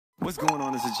What's going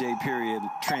on? This is J Period,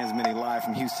 transmitting live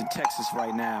from Houston, Texas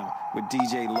right now with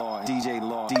DJ Law, DJ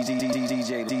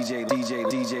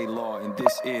Law, and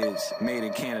this is Made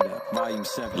in Canada, Volume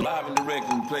 7. Live and direct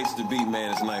from places to be,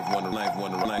 man. It's Life Wonder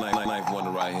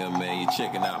right here, man. You're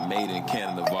checking out Made in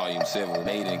Canada, Volume 7.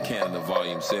 Made in Canada,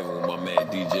 Volume 7 with my man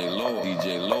DJ Law,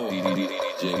 DJ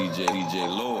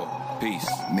Law. Peace.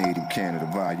 Made in Canada,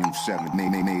 Volume 7.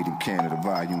 Made in Canada,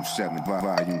 Volume 7.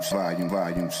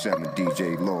 Volume 7.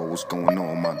 DJ Law, what's going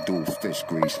on, my dude? Fish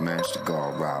grease, man.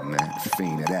 Cigar rob, man.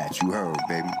 Fiend of that, you heard,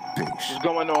 baby. Peace. What's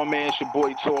going on, man? It's your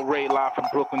boy Torre, live from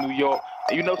Brooklyn, New York.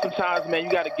 And you know, sometimes, man,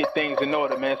 you got to get things in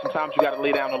order, man. Sometimes you got to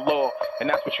lay down the law, and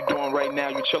that's what you're doing right now.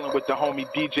 You're chilling with the homie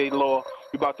DJ Law.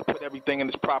 We're about to put everything in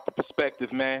its proper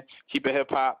perspective, man. Keep it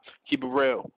hip-hop. Keep it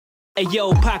real. Hey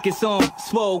yo, pockets on,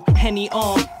 swole, Henny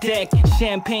on deck,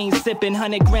 champagne sipping,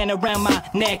 100 grand around my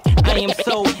neck. I am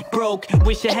so broke,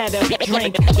 wish I had a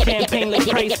drink. Champagne look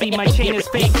pricey, my chain is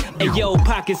fake. Hey yo,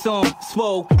 pockets on,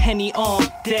 swole, Henny on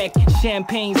deck,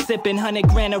 champagne sipping, 100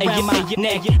 grand around my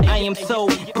neck. I am so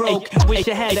broke, wish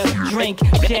I had a drink.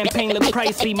 Champagne look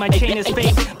pricey, my chain is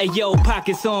fake. Hey yo,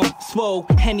 pockets on, swole,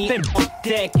 Henny on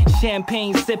deck,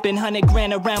 champagne sipping, 100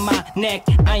 grand around my neck.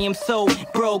 I am so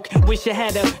broke, wish I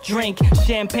had a drink.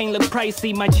 Champagne look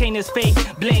pricey, my chain is fake.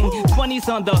 Bling, 20s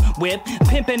on the whip,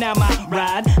 pimping out my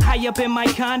ride. High up in my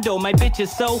condo, my bitch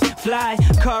is so fly.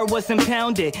 Car was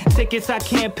impounded, tickets I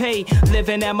can't pay.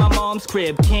 Living at my mom's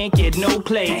crib, can't get no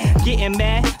play. Getting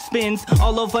mad, spins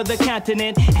all over the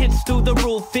continent. Hits through the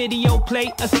roof, video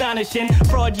play, astonishing.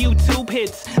 Fraud YouTube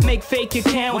hits, make fake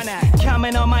accounts.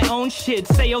 Comment on my own shit,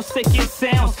 say oh sick it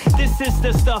sounds. This is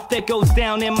the stuff that goes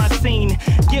down in my scene.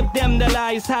 Give them the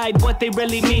lies, hide what they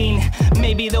really mean.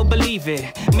 Maybe they'll believe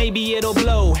it, maybe it'll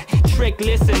blow. Trick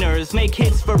listeners, make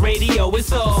hits for radio.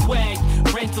 It's all swag,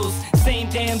 rentals, same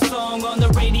damn song on the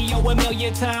radio a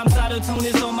million times. Auto-tune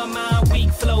is on my mind, weak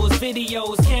flows,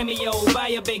 videos, cameo. Buy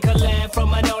a big collab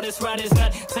from an artist, right his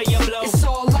nut till you blow. It's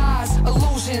all lies,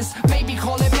 illusions, maybe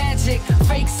call it magic.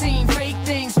 Fake scene, fake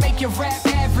things, make your rap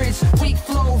average. Weak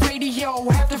flow, radio,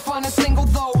 have to find a single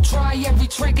though. Try every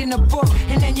trick in the book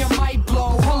and then you might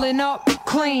blow. Pulling up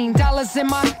clean, dollars in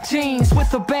my jeans,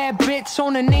 with a bad bitch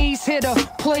on her knees, hit her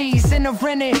please. In a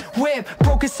rented whip,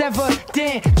 broke as evident.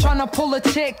 Tryna pull a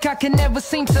chick I can never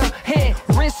seem to hit.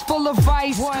 Wrist full of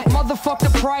ice, motherfuck the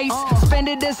price. Spend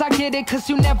it as I get it, cause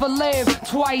you never live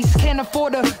twice. Can't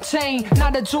afford a chain,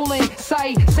 not a jewel in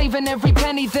sight. Saving every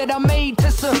penny that I made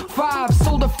to survive.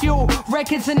 Sold a few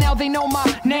records and now they know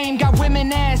my name. Got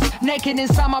women ass naked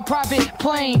inside my private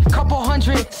plane. Couple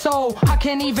hundred sold, I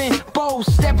can't even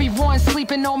boast. Everyone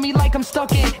sleeping on me like I'm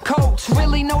stuck in coach.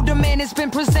 Really no demand has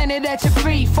been presented at your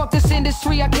feet. Fuck this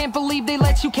industry, I can't believe they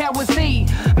let you cowards eat.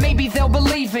 Maybe they'll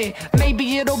believe it,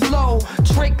 maybe it'll blow.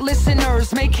 Trick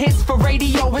listeners, make hits for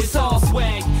radio. It's all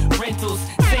swag, rentals,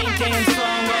 same damn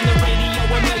song on the radio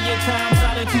a million times.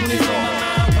 Auto-tune is on my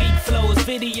mind, weak flows,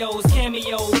 videos,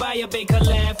 cameo. Buy a big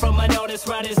collab from an artist,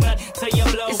 right his nut till you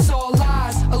blow. It's all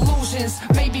lies, illusions,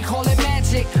 maybe call it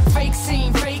magic. Fake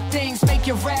scene, fake things, make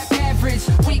your rap average.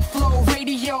 Weak flow,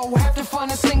 radio, have to find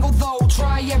a single though.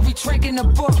 Try every trick in the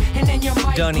book and then you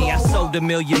might Dunny, I blow. sold 1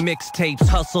 million mixtapes,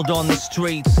 hustled on the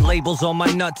streets. Labels on my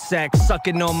nutsack,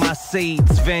 sucking on my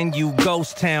seeds. Venue,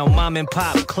 ghost town, mom and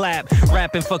pop clap.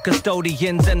 Rapping for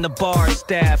custodians and the bar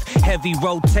staff. Heavy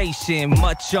rotation,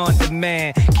 much on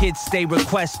demand. Kids stay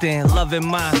requesting, loving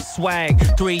my swag.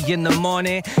 3 in the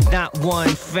morning, not one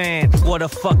fan. What a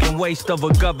fucking waste of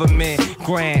a government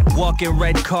grant. Walking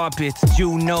red carpets,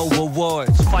 Juno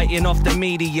awards. Fighting off the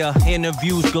media,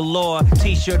 interviews galore.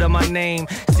 T-shirt of my name,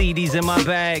 CDs in my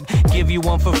bag. Give you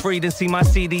one for free, then see my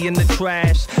CD in the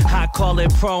trash. I call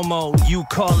it promo, you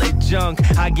call it junk.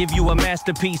 I give you a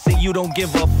masterpiece and you don't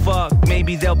give a fuck.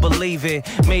 Maybe they'll believe it,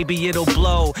 maybe it'll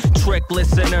blow. Trick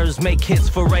listeners, make hits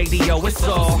for radio. It's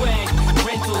all swag,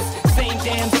 rentals, same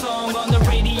damn song on the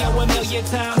radio a million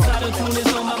times. Auto-tune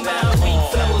is on my mind, weak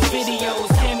flows, videos,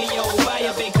 cameo. Buy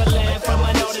a big collab from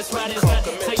an artist, right his nut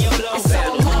till you blow. It's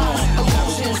all lies,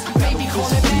 illusions, maybe call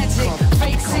it magic.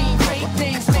 Fake scene, fake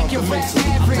things, make your rap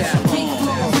average. Weak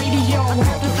flow, radio,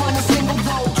 have to find a single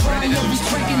though. Try every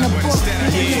trick in the book.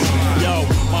 Yo,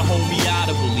 my homie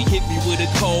Audible, he hit me with a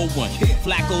cold one.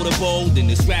 Flacco the bold and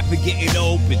this rapper getting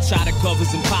open. Try to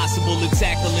cover's impossible and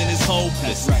tackling is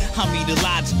hopeless. I mean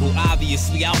illogical,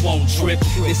 obviously I won't trip.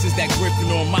 This is that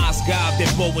Griffin or Moscow,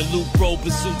 that Bo and Luke bro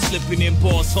pursuit, slipping in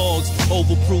boss hogs.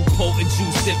 Overproof potent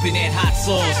juice, sipping that hot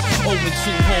sauce. 0-2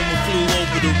 home and flew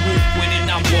over the roof, winning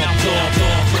I walked off.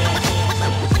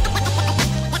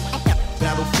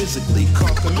 Battle physically,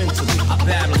 conquer mentally. I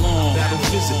battle on.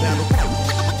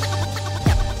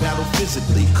 Battle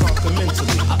physically, conquer conquer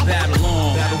mentally. I battle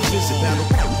on.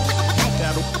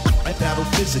 Battle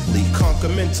physically, conquer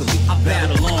mentally. I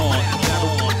battle on.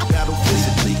 Battle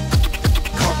physically,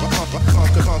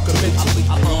 conquer mentally.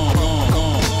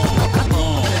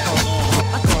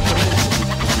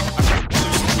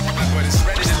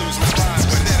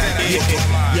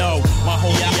 Yo, my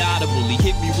homie Audible, he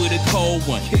hit me with a cold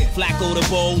one. Flacco the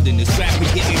bold and this rapper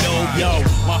getting old. Yo,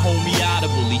 my homie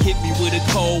Audible, he hit me with a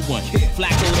cold one.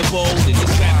 Flacco the bold and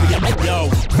this rapper getting yo.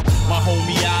 My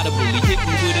homie Audible, he hit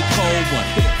me with a cold one.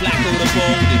 Flacco the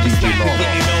bold and this rapper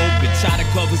getting open. Try to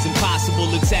cover's impossible,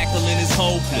 the tackling is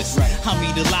hopeless. I'm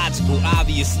illogical,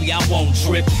 obviously I won't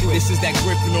trip. This is that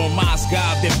gripping on Moscow,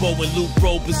 that bow and loop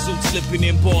bro pursuit, slipping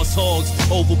in boss hogs.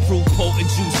 Overproof, potent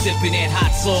juice, sipping that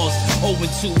hot sauce.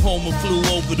 0-2 homer flew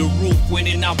over the roof,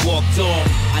 winning I walked off.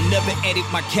 I never edit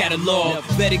my catalog.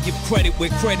 Better give credit where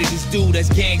credit is due.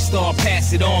 That's gangstar, pass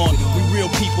it on. We real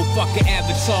people, fuck an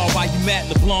avatar. While you Matt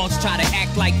LeBlancs try to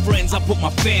act like friends, I put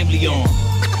my family on.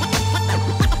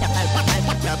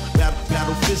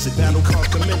 Battle physically, battle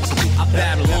conquer mentally. I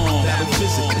battle on. Battle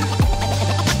physically.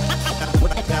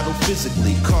 Battle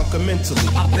physically, conquer mentally.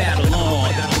 I battle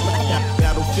on.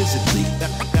 Battle physically,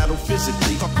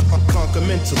 conquer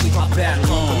mentally. I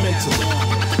battle on. Mentally.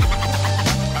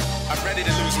 I'm ready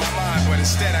to lose my mind, but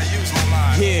instead I use my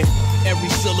mind. Yeah. Every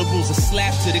syllable's a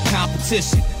slap to the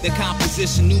competition. The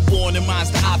composition, newborn and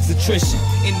mine's the obstetrician.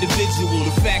 Individual,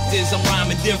 the fact is I'm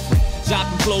rhyming different.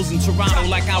 Dropping flows in Toronto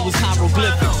like I was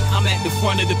hieroglyphics. I'm at the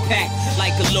front of the pack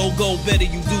like a logo. Better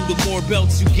you do, the more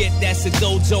belts you get. That's a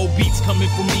dojo. Beats coming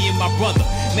from me and my brother.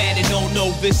 Mad and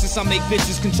no vicious. I make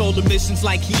bitches control the missions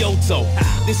like Kyoto.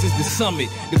 This is the summit,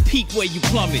 the peak where you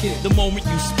plummet. The moment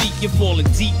you speak, you're falling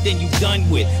deep, then you done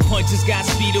with. Punches got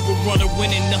speed of a runner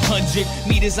winning 100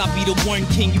 meters. I'll be the one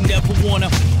king you never wanna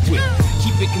with.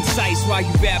 Keep it concise while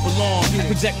you babble on.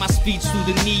 Project my speech through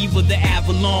the Neve of the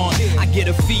Avalon. I get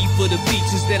a fee for the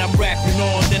features that I'm rapping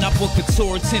on. Then I book a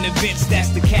tour, 10 events, that's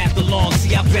the decathlon.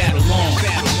 See, I battle on.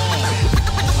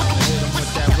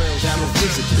 Battle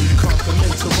physically, conquer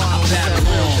mentally. I battle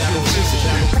on. Battle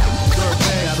physically,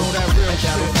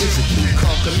 battle physically,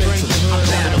 conquer mentally. I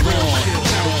battle on.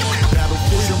 Battle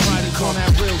physically, conquer mentally. On that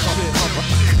real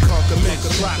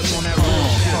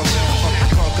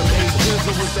conquer mentally.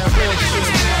 With that real shit.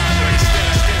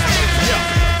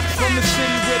 From the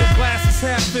city where the glass is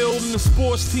half filled and the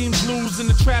sports teams lose and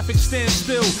the traffic stands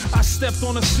still, I stepped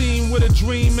on a scene with a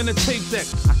dream and a tape deck.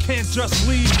 I can't just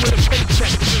leave with a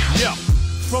paycheck. Yeah.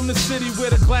 From the city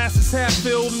where the glass is half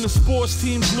filled and the sports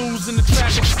teams lose and the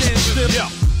traffic stands still. Yeah.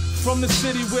 From the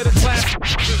city where the glass.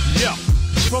 Yeah.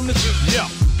 From the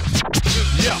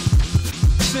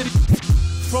city.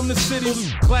 From the city,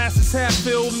 glass is half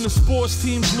filled and the sports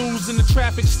teams lose and the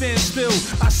traffic stands still.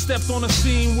 I stepped on a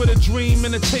scene with a dream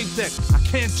and a tape deck. I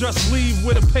can't just leave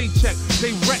with a paycheck.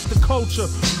 They wreck the culture,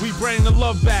 we bring the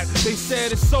love back. They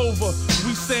said it's over,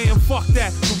 we saying fuck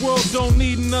that. The world don't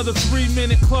need another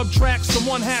 3-minute club track.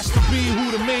 Someone has to be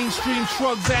who the mainstream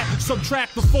shrugs at.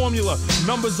 Subtract the formula,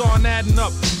 numbers aren't adding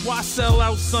up. Why sell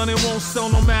out, son? It won't sell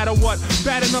no matter what.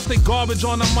 Bad enough they garbage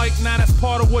on the mic, now that's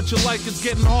part of what you like. It's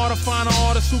getting harder, find an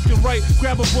artist who can write.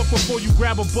 Grab a book before you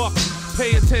grab a buck.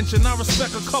 Pay attention, I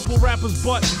respect a couple rappers,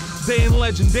 but they ain't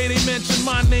legend. Day they mention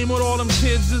my name with all them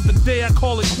kids is the day I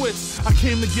call it quits. I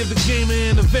came to give the game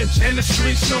an intervention. And the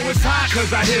streets know it's hot, cause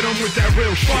I hit them with that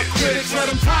real shit. Fuck critics, let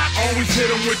them talk, always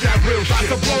hit them with that real shit. I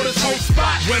could blow this whole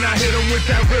spot when I hit them with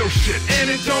that real shit. And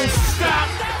it don't stop,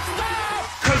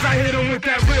 cause I hit them with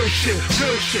that real shit.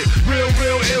 Real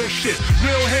ill shit.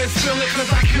 Real heads feel it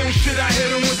cause I kill shit. I hit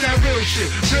them with that real shit.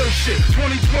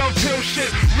 2012 pill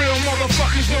shit. Real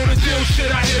motherfuckers know the deal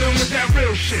shit. I hit them with that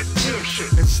real shit.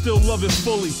 And still love it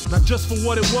fully. Not just for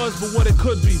what it was, but what it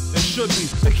could be and should be.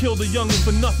 They killed the youngin'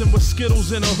 for nothing but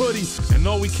Skittles and a hoodie. And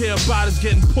all we care about is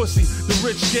getting pussy. The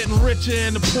rich getting richer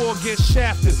and the poor get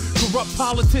shafted. Corrupt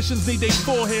politicians need their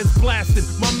foreheads blasted.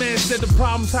 My man said the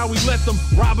problem's how we let them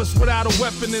rob us without a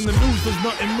weapon. In the news there's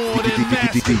nothing more than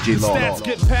massive. Stats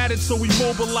get padded so we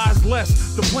mobilize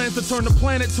less. The plan to turn the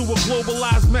planet to a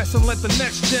globalized mess and let the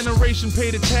next generation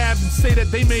pay the tab and say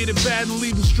that they made it bad and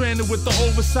leave them stranded with the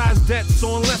oversized debt.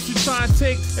 So unless we try and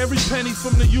take every penny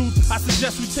from the youth, I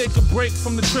suggest we take a break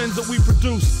from the trends that we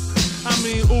produce. I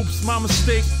mean, oops, my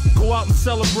mistake. Go out and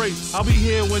celebrate. I'll be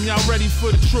here when y'all ready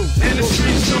for the truth. And the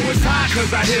streets know it's hot,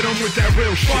 cause I hit them with that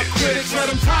real shit. Fuck critics, let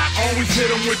them talk, always hit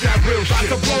them with that real shit. I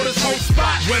could blow this whole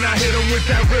spot when I hit them with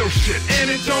that real shit. And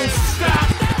it don't stop,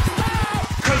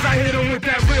 cause I hit them with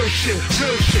that real shit.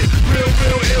 Real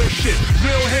ill shit.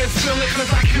 Real heads feel it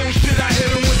cause I kill shit. I hit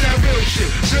them with that real shit.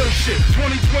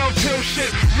 2012 pill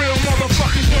shit. Real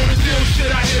motherfuckers know the deal shit.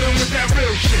 I hit them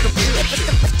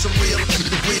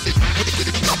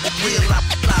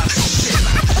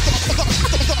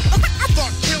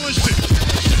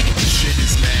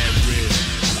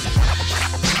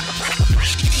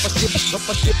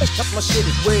My shit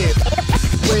is weird.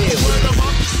 Weird.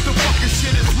 The fucking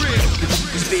shit is real.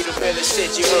 This be the realest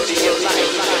shit you heard in your life.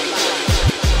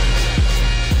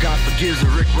 God forgives and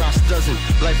Rick Ross doesn't.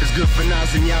 Life is good for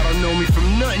Nas and y'all don't know me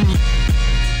from nothing.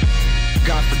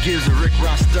 God forgives and Rick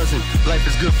Ross doesn't. Life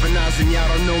is good for Nas and y'all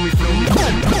don't know me from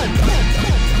nothing.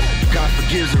 God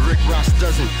forgives and Rick Ross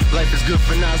doesn't. Life is good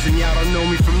for Nas and y'all don't know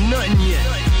me from nothing yet.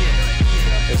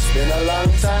 It's been a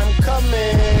long time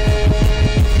coming.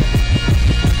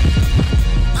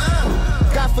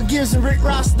 God forgives and Rick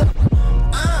Ross doesn't.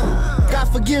 God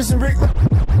forgives and Rick Ross.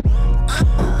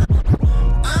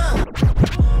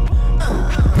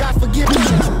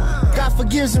 God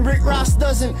forgives and Rick Ross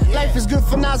doesn't. Life is good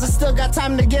for Nas, I still got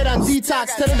time to get on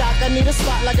detox. To the doc, I need a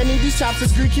spot like I need these chops.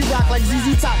 It's Greeky rock like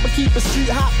ZZ Top, but keep a street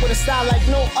hot with a style like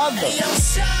no other.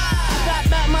 I got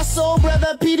back my soul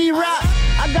brother, PD Rock.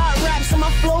 I got raps and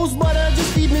my flows butter.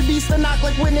 Just feed me beats to knock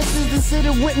like witnesses. Then sit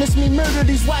and witness me murder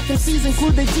these whack MCs,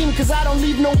 include their team, cause I don't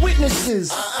leave no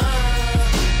witnesses.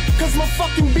 Cause my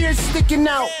fucking beard's sticking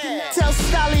out. Tell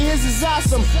Scally his is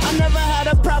awesome. I never had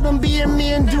a problem being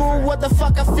me and doing what the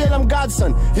fuck I feel, I'm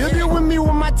Godson. You'll be with me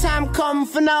when my time come.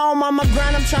 For now I'm on my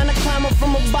grind, I'm trying to climb up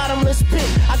from a bottomless pit.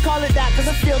 I call it that cause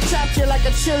I feel trapped here like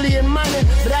a Chilean miner.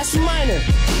 But that's minor.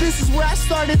 This is where I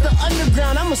started the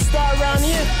underground. I'm a star around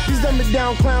here. These dumbed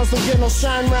down clowns don't get no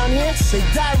shine around here. They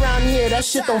die around here, that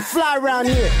shit don't fly around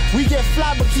here. We get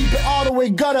fly but keep it all the way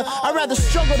gutter. I'd rather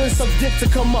struggle than some dick to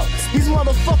come up. These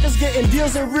motherfuckers getting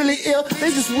deals ain't really ill.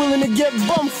 They just willing to get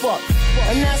bum fucked.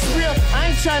 And that's real. I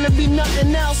ain't trying to be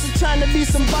nothing else. I'm trying to be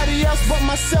somebody else but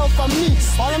myself. I'm me.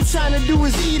 All I'm trying to do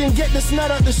is eat and get this nut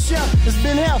out the shell. It's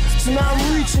been hell. So now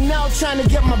I'm reaching out trying to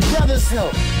get my brother's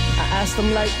help. I asked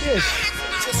them like this.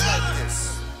 Just like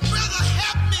this. Brother,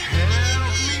 help me.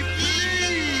 Help me, please.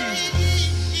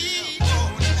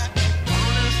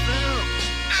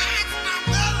 I asked my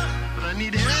brother. But I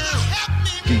need help. Help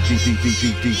me.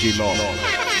 DJ Law.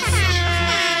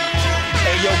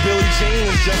 Hey yo, Billie Jean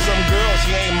is just some girl,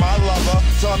 she ain't my lover.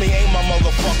 Tommy ain't my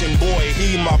motherfucking boy,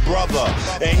 he my brother.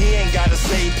 And he ain't gotta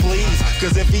say please,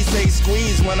 cause if he say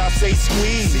squeeze when I say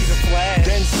squeeze,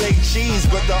 then say cheese.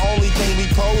 But the only thing we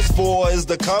pose for is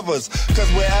the covers, cause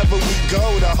wherever we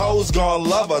go, the hoes gon'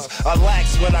 love us. I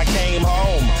laxed when I came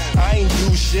home, I ain't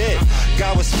do shit.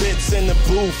 Got with Spitz in the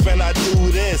booth and I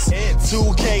do this.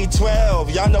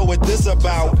 2K12, y'all know what this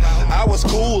about. I was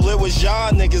cool, it was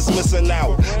y'all niggas missing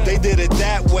out. They did it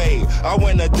that way, I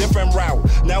went a different route.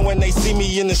 Now when they see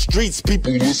me in the streets,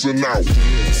 people listen out.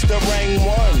 Starang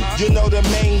 1, you know the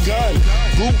main gun.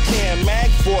 Boot camp, mag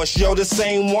force, yo the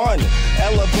same one.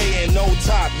 Elevating, no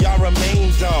top, y'all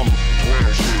remain dumb.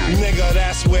 Nigga,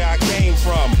 that's where I came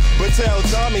from. But tell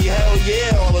Tommy, hell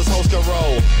yeah, all his hoes can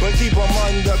roll. But keep them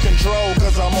under control,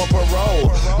 cause I'm on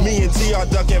parole. Me and T are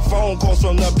ducking phone calls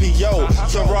from the P.O.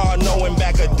 Sarah knowing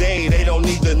back a day, they don't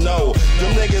need to know.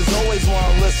 Them niggas always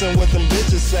wanna listen what them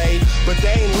bitches say, but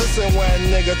they ain't listen when a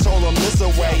nigga told them this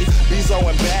away. Bezo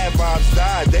and bad vibes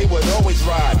died, they would always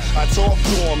ride. I talk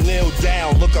to them, kneel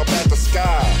down, look up at the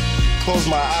sky, close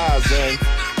my eyes and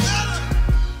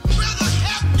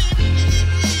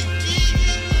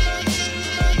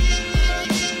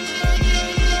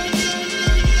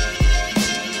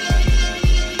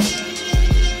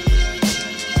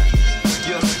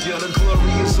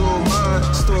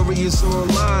story is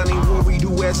online, ain't what we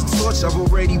do as a torch, I've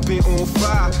already been on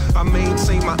fire. I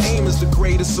maintain my aim as the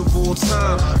greatest of all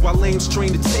time, while lames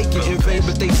train to take it in vain,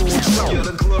 but they all try. Yeah,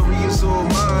 the glory is all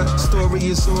mine, story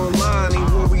is online,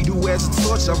 ain't what we do as a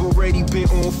torch, I've already been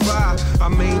on fire. I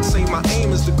maintain my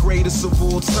aim as the greatest of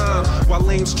all time, while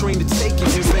lames train to take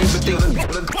it in vain, but they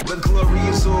the glory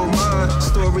is all mine,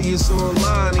 story is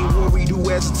online, ain't what we do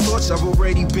as a torch, I've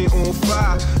already been on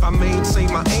fire. I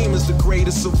maintain my aim as the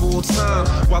greatest of all time,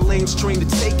 while lames train to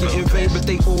take it in vain, but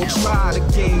they all try. The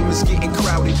game is getting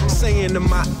crowded, saying I'm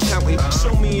not counting.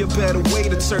 Show me a better way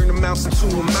to turn the mouse into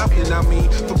a mountain. I mean,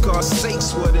 for God's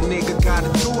sakes, what a nigga gotta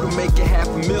do to make it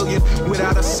 $500,000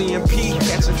 without a CMP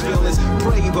catching feelings?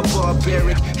 Brave or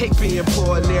barbaric, hate being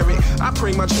poor and Eric. I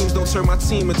pray my dreams don't turn my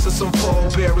team into some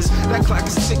pallbearers. That clock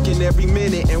is ticking every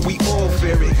minute and we all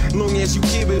fear it. Long as you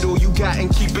give it all you got and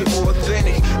keep it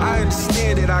authentic. I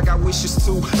understand it, I got wishes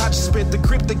too. I just spent the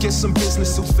grip to get some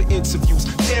business suits for interviews.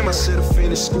 Damn, I should've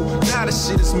finished school. Now the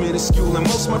shit is minuscule, and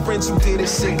most of my friends who did it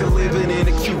sick of living in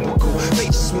a cubicle. They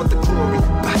just want the glory,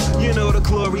 you know the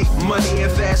glory. Money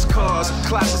and fast cars,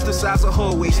 closets the size of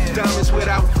hallways, diamonds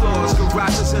without flaws,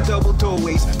 garages and double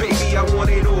doorways. Baby, I want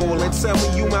it all, and and tell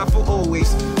me you mine for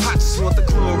always. I just want the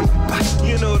glory,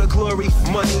 you know the glory.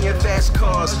 Money and fast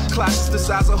cars, closets the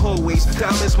size of hallways,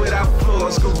 diamonds without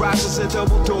flaws, garages and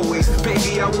double doorways.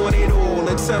 Baby, I want it all,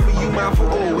 and tell me you mine for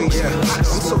always. I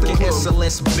just want the glory.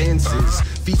 SLS Benzes,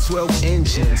 V12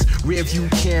 engines, rear view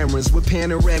cameras with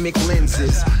panoramic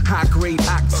lenses, high grade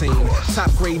octane,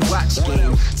 top grade watch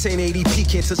game, 1080p,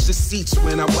 can't touch the seats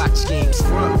when I watch games.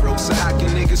 Front row, so how can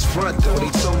niggas front though? They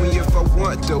told me if I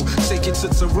want though, take it to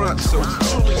Toronto.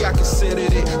 Truly I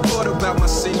considered it, thought about my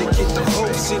syndicate, the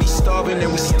whole city starving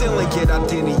and we still ain't get our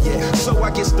dinner yet. So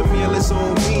I guess the meal is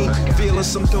on me, feeling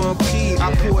some Don P.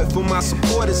 I pour it for my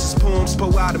supporters, this poems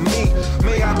pour out of me.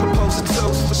 May I propose a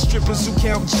toast for strippers who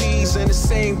count G's, and the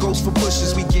same goes for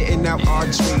pushers, we getting out our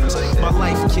dreams. My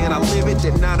life, can I live it?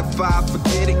 That 9 to 5,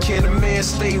 forget it. Can a man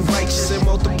stay righteous and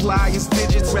multiply his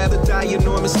digits? Rather die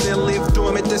enormous than live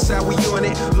dormant, that's how we on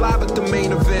it. Live at the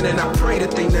main event and I pray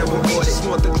that they never want it. Just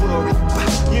want the glory,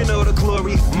 you know the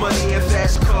glory. Money and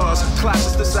fast cars,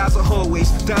 closets the size of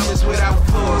hallways, diamonds without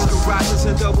flaws, garages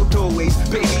and double doorways.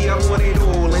 Baby, I want it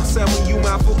all, and tell me you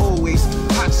mine for always.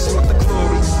 I just want the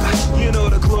glory, you know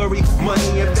the glory.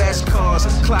 Money and fast cars,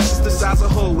 closets the size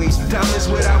of hallways, diamonds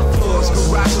without flaws,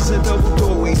 garages and double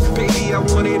doorways. Baby, I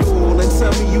want it all, and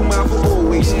tell me you mine for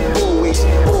always. Always,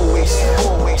 always,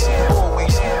 always,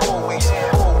 always, always,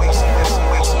 always,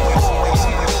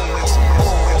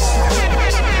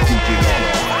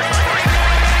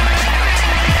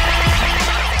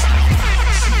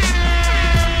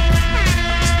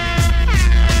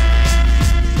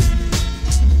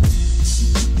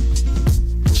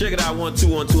 Check it out, 1 2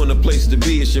 1 2 in the place to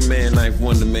be. It's your man, Knife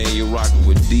Wonder, man. You're rocking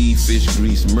with D, Fish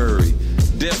Grease, Murray.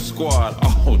 Def Squad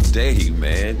all day,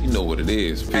 man. You know what it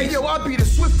is. Peace. Hey, yo, I'll be the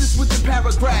swiftest with the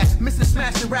paragraph. Missing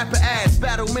smashing rapper ass.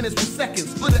 Battle minutes per second.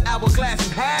 Split an hourglass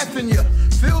in half and you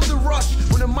feel the rush.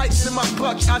 When the mic's in my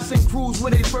clutch, I send crews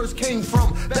where they first came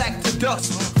from. Back to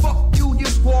dust. Fuck you, your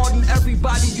squad, and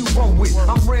everybody you run with.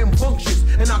 I'm rambunctious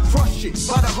and I crush it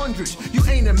by the hundreds. You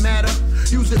ain't a matter.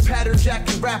 Use a pattern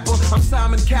jacking rapper. I'm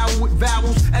Simon Cowell with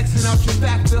vowels. Xing out your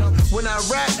factor. When I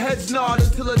rap, heads nod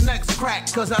until the next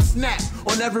crack. Cause I snap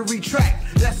on every track,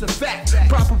 that's a fact.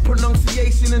 Proper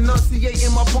pronunciation,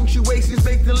 enunciating my punctuations.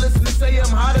 Make the listener say I'm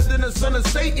hotter than the son of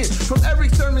Satan. From every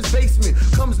sermon's basement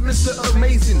comes Mr.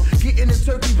 Amazing. Getting the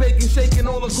turkey bacon, shaking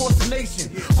all across the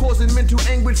nation. Causing mental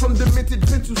anguish from demented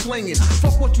pencil slinging.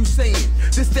 Fuck what you saying,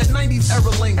 this that 90s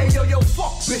era language. Hey yo,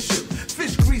 fuck Bishop.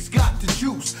 Fish grease got the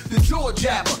juice. The jaw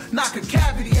jabber, knock a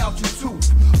cavity out your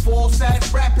tooth. False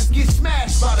ass rappers get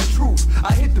smashed by the truth.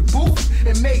 I hit the booth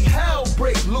and make hell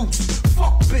break loose.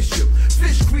 Fuck Bishop,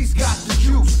 fish grease got the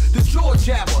juice. The jaw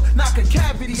jabber, knock a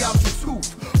cavity out your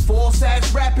tooth. False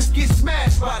ass rappers get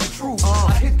smashed by the truth.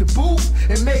 I hit the booth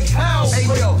and make hell break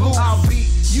loose. I'll beat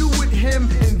you with him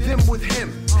and them with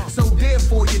him. So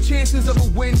therefore your chances of a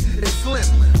win is slim.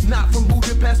 Not from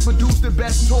Budapest, produce the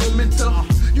best tormentor.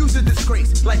 Use a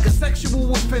disgrace like a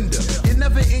sexual offender. You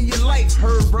never in your life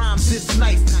heard rhymes this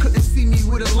nice. Couldn't see me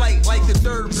with a light like the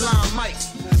third blind mic.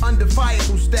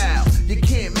 Undefiable style, you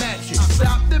can't match it.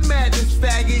 Stop the madness,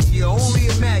 faggot, you're only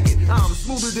a maggot. I'm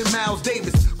smoother than Miles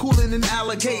Davis, cooler than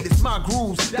alligators. My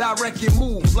grooves direct your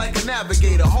moves like a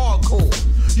navigator, hardcore.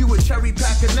 You a cherry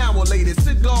pack an hour later.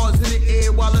 Cigars in the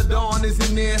air while the dawn is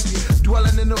in there.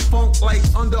 Dwelling in the funk like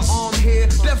underarm hair.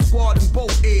 Def Squad in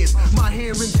both ears, my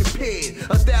hearing's impaired.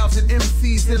 1,000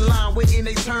 MCs in line waiting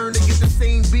they turn to get the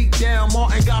same beat down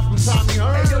Martin got from Tommy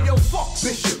Hearn. Hey yo, fuck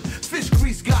Bishop, fish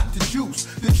grease got the juice.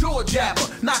 The jaw jabber,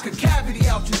 knock a cavity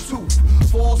out your tooth.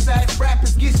 False ass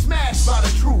rappers get smashed by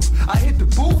the truth. I hit the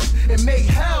booth and make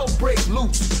hell break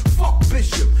loose. Fuck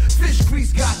Bishop, fish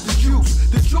grease got the juice.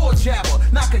 The jaw jabber,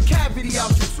 knock a cavity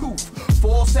out your tooth.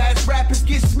 False ass rappers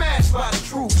get smashed by the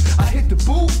truth. I hit the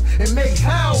booth and make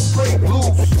hell break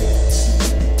loose.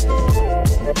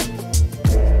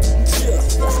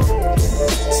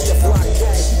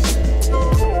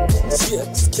 Yeah,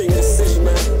 it's king of the city,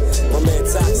 man. My man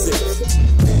Talksick.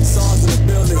 Saws in the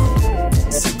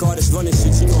building. Sick artists running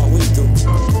shit, you know how we do.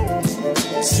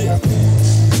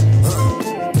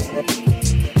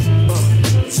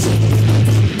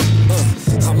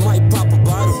 I might pop a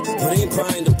bottle, but ain't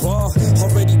buying the bar.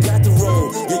 Already got the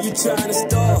roll, yeah, you trying to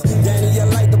stall. Danny, I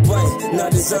like the bike, now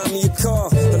design me a car.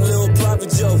 A little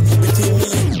private joke between me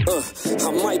and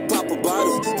I might pop a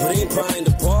bottle, but ain't buying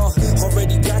the bar.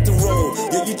 Already got the roll,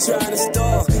 yeah, you trying to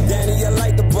stall. Danny, I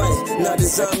like the bike, now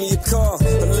design me a car.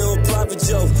 A little private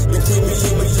joke between me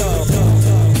and my dog.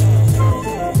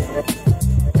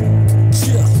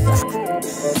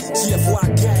 GFY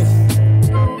gang.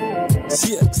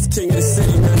 Yeah, it's king of the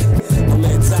city, man. My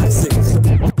man Talksick.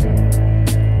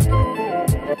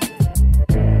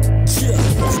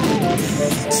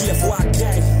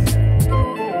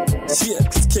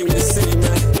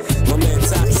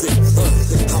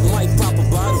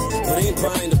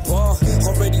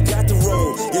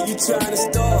 trying to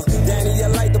stall. Danny, I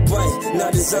like the bike, now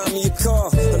design me a car.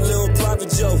 A little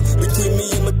private joke between me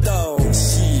and my dog.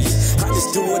 Shit, I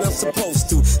just do what I'm supposed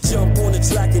to. Jump on the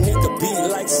track and eat the beat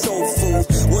like soul food.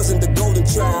 Wasn't the golden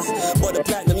trial, but a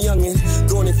platinum youngin'.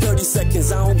 Going in 30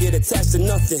 seconds, I don't get attached to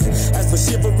nothing. As for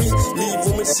chivalry, leave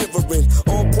women shivering.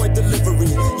 On point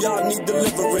delivery, y'all need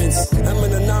deliverance. I'm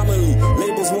an anomaly,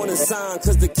 labels wanna sign,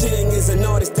 cause the king is an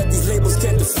artist that these labels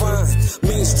can't define.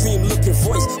 Mainstream looking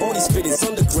voice, all these spit is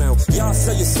underground. Y'all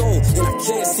sell your soul, and I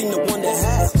can't seem to wonder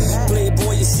how.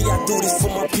 Playboy, you see I do this for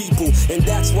my people, and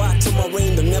that's why to my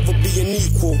reign there'll never be an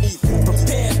equal.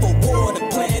 Prepare for war, the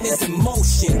plan is in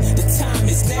motion. The time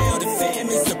is now, the fam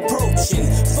is approaching.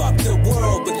 Fuck the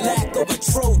world with lack of a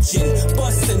Trojan.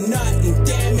 Bust a nut and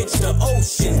damage the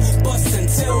ocean. Bust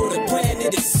until the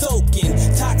planet is soaking.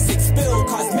 Toxic spill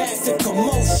cause massive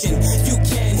commotion. You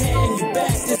can't hang, you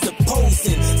bastards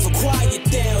opposing. So quiet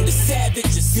down, the savage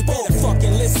is spoken. You better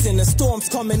fucking listen, a storm's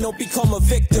coming, don't become a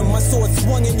victim. My sword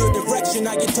swung in your direction,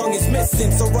 now your tongue is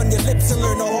missing. So run your lips and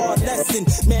learn a hard lesson.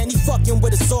 Man, he fucking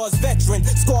with a saw's veteran.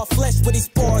 Scar flesh with his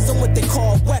bars on what they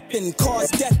call weapon. Cause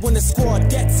death when the squad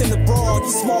gets in the brawl.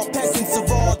 You small peasants are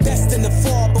all destined to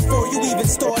fall before you even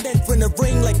start entering the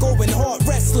ring like going hard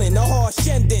wrestling. A harsh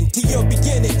ending to your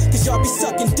beginning. Cause y'all be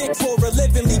sucking dick for a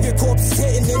living. Leave your corpses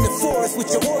hidden in the forest with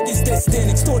your organs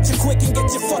distant. Extort you quick and get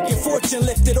your fucking fortune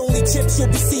lifted. Only chips you'll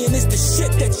be seeing is the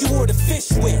shit that you order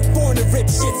fish with. Born to rip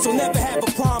shit, so never have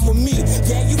a problem with me.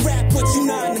 Yeah, you rap, but you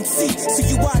not an MC. So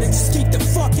you oughta just keep the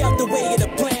fuck out the way of the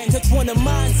plan. Touch one of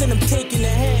mine and I'm taking a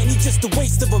hand. You just a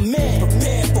waste of a man.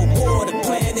 Prepare for war, the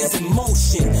plan is in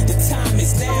motion. The time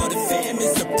is now, the fam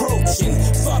is approaching.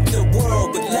 Fuck the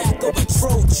world with lack of a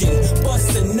Trojan.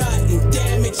 Bust a nut and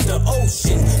damage the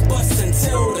ocean. Bust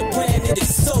until the planet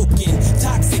is soaking.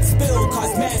 Toxic spill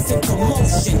cause massive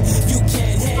commotion. You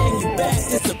can't hang, you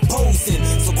bastards opposing.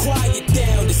 So quiet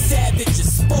down, the savage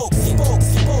is spoken.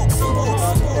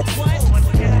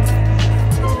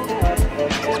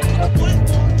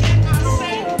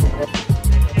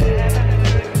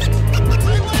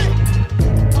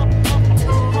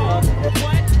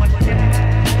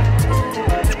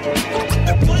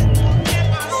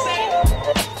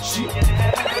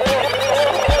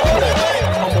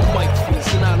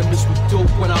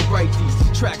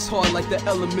 Tracks hard like the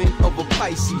element of a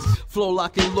Pisces. Flow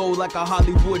lock and low like a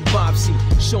Hollywood mob scene.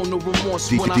 Show no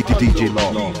remorse when I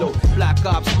unload. Black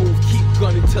ops move, keep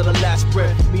gunning to the last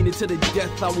breath. Meaning to the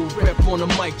death, I will rep on a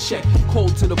mic check.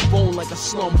 Cold to the bone like a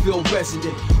Slumville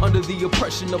resident. Under the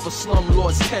oppression of a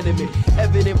slumlord's tenement.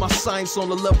 Evident my science on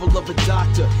the level of a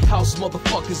doctor. House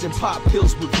motherfuckers and pop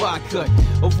pills with vodka.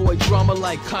 Avoid drama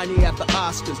like Kanye at the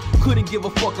Oscars. Couldn't give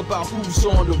a fuck about who's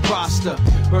on the roster.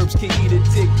 Herbs can eat a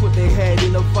dick, put their head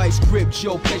in a vice grip.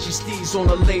 Joe Pesci steez on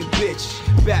a lame bitch.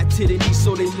 Back to the knee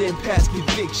so they limp past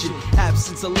conviction.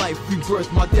 Absence of life,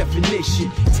 rebirth my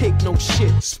definition. Take no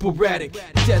shit, sporadic.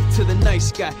 Death to the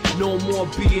nice guy. No more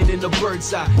being in the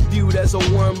bird's eye. Viewed as a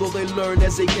worm, though they learn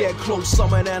as they get close.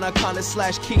 Summon Anaconda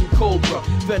 / King Cobra.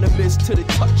 Venomous to the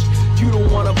touch. You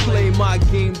don't wanna play my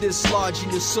game this large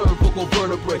in your cervical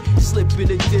vertebrae. Slip in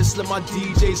the disc, let my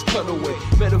DJs cut away.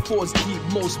 Metaphors deep,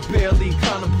 most barely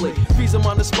contemplate. Freeze them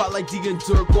on the spot like D and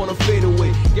Dirk on a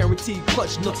fadeaway. Guaranteed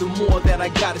clutch, nothing more that I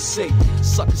gotta say.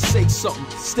 Sucker say something,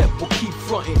 step or keep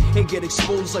fronting. And get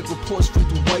exposed like reports through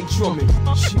the white drumming.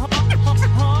 What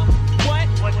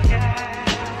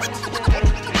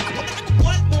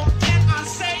more can I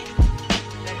say?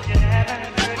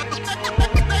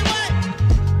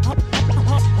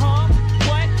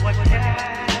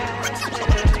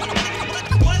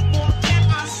 What more can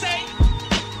I say?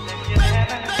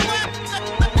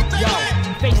 Yo,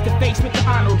 face to face with the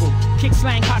honorable. Kick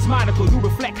slang cosmetical, you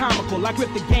reflect comical. I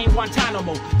grip the game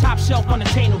Guantanamo. Top shelf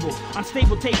unattainable.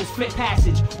 Unstable tables, split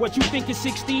passage. What you think is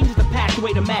 16 is the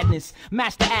pathway to madness.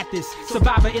 Master at this.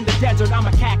 Survivor in the desert, I'm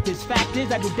a cactus. Fact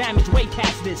is, I do damage way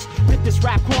past this. Flip this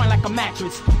rap coin like a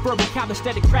mattress. Verbal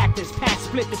calisthenic practice. Pass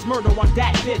split this murder on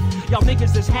that bit. Y'all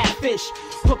niggas is half fish.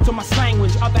 Hooked on my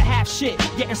language, other half shit.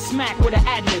 Getting smacked with an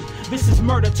ad-lib. This is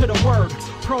murder to the word.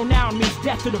 Pronoun means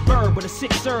death to the verb. With a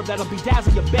sick serve that'll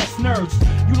bedazzle your best nerves.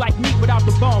 You like meat without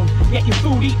the bone, yet your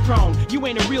food eat prone. You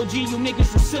ain't a real G, you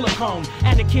niggas is silicone.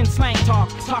 Anakin slang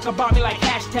talk about me like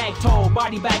hashtag told.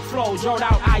 Body back flow, rolled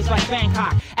out eyes like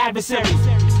Bangkok. Adversaree.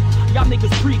 Y'all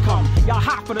niggas pre-cum. Y'all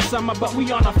hot for the summer, but we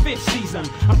on our 5th season.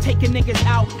 I'm taking niggas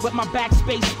out with my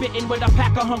backspace spitting with a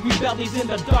pack of hungry bellies in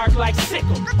the dark like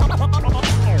sickle.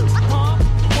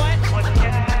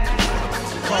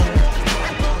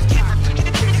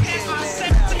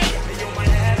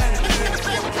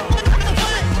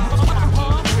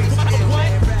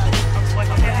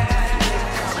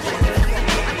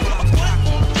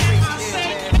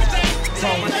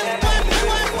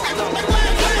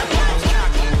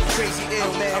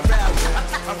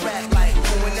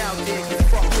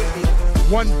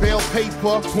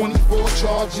 paper, 24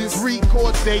 charges, 3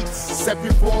 court dates, set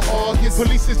before August.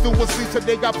 Police is doing sleep so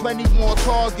they got plenty more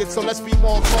targets, so let's be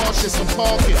more cautious on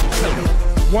talking.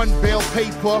 1 bail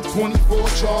paper, 24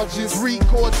 charges, 3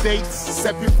 court dates,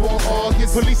 set before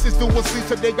August. Police is doing sleep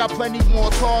so they got plenty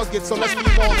more targets, so let's be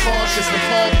more cautious on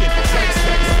talking.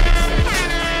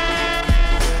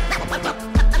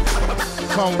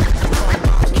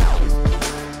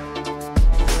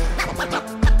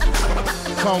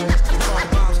 Cone.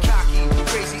 Mom's cocky,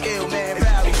 crazy, ill, man,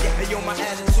 rowdy. And yo, my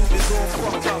attitude is all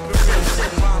fucked up. Real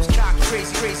shit. Mom's cocky,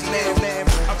 crazy, crazy, man.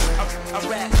 I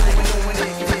rap when they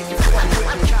can fuck with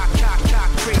me. Cock,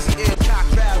 crazy, ill, cock,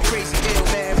 rowdy, crazy, ill,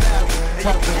 man, rowdy. And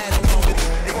yo, my attitude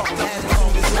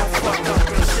is all fucked up.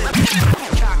 Real shit.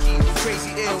 Cocky,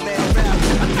 crazy, ill, man, rowdy.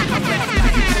 I rap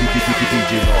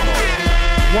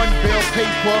 1 bail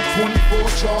paper, 24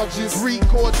 charges, 3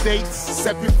 court dates,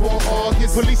 set before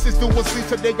August. Police is doing sleep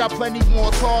so they got plenty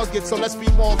more targets, so let's be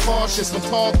more cautious when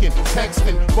talking,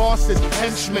 texting, bosses,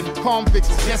 henchmen, convicts,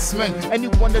 yes men.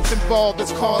 Anyone that's involved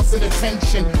is causing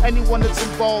attention. Anyone that's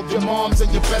involved, your moms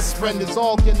and your best friend is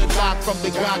all getting locked from the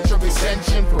gotcha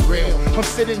extension, for real. I'm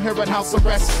sitting here in house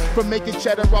arrest for making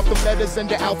cheddar off the letters in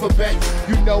the alphabet.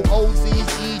 You know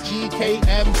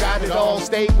O-Z-E-G-K-M, got it all.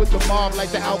 Stay with the mob like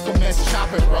the alchemist, chop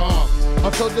it wrong.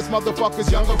 Until this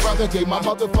motherfucker's younger brother gave my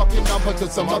motherfucking number to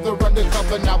some other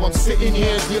undercover. Now I'm sitting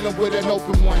here dealing with an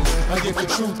open one. I get the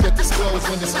truth get disclosed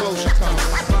when disclosure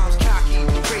comes. Mom's cocky,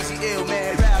 crazy, ill,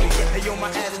 man, rowdy. And yo, my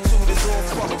attitude is all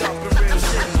fucked up and real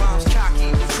shit. Mom's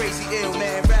cocky, crazy, ill,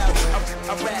 man, rowdy.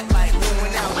 I rap like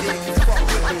going out there can fuck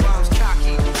with me. Mom's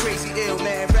cocky, crazy, ill,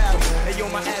 man, rowdy. And yo,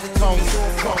 my attitude is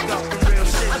all fucked up and real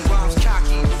shit. Mom's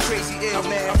cocky, crazy, ill,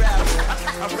 man, rowdy.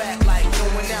 I rap like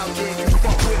going out there can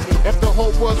fuck with me. If the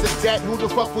whole world's a debt, who the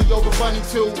fuck we owe the money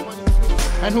to?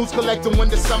 And who's collecting when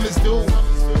the summer's due?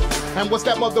 And what's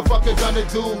that motherfucker gonna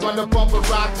do? Run up on a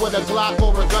rock with a Glock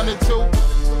or a gun or 2?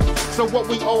 So what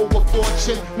we owe a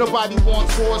fortune, nobody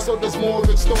wants war, so there's more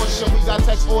extortion. We got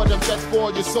text for them, that's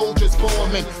for your soldiers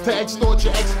forming to extort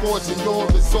your exports and your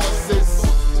resources.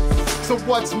 So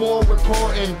what's more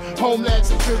important? Homeland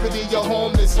security, your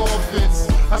homeless orphans.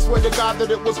 I swear to God that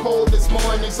it was cold this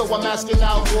morning, so I'm asking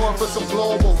out war for some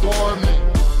global warming.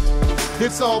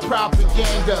 It's all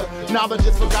propaganda. Knowledge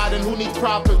is forgotten. Who needs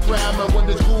proper grammar? When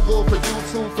does Google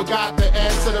produce? Who forgot the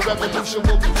answer? The revolution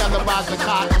will be televised. The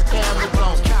cotton cameras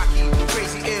on. Cocky,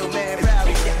 crazy, ill, man,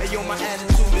 rowdy. And yo, my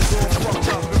attitude is all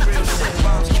fucked up and real shit.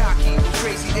 Mom's cocky,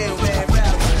 crazy, ill, man,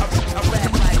 rowdy. I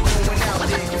rap like going out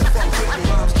there can fuck with me.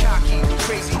 Mom's cocky,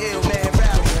 crazy, ill, man,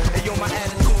 rowdy. And yo, my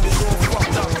attitude is all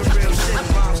fucked up and real shit.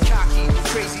 Mom's cocky,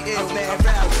 crazy, ill, man,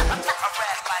 rowdy. I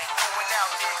rap like going out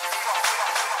there can fuck with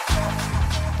me.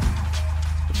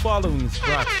 The following is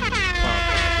brought to you by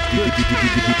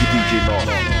DJ Law.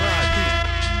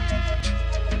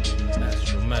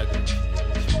 That's Omega.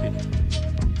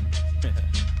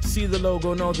 See the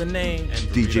logo, know the name. And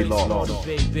DJ Law.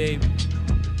 Baby.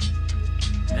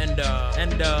 And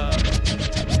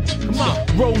come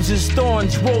on. Roses,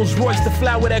 thorns, Rolls Royce, the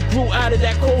flower that grew out of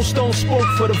that cold stone spoke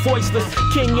for the voiceless.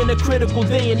 King in a critical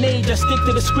day and age. I stick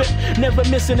to the script, never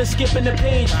missing and skipping a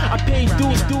page. I paid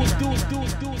dues.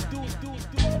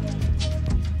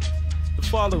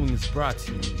 The following is brought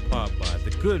to you in part by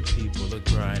the good people of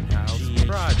Grindhouse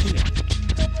Project.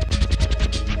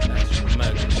 That's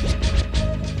Omega.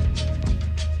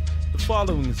 The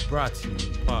following is brought to you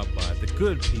in part by the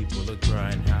good people of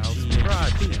Grindhouse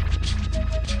Project.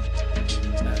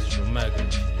 That's Omega.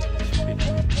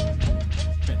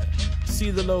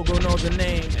 See the logo, know the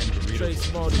name, and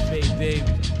trace motivate, baby.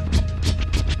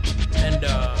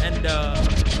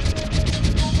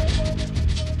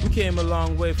 We came a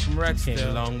long way from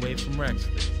Rexdale.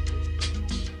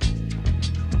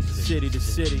 City to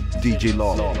city. DJ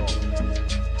Law.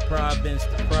 Province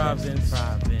to province.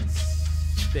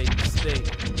 State to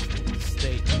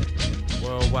state.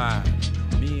 Worldwide.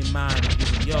 Me and mine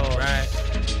giving y'all, right?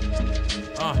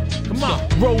 Come on.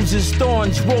 Roses,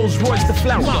 thorns, Rolls Royce, the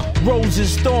flower.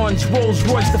 Roses, thorns, Rolls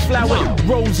Royce, the flower.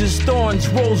 Roses, thorns,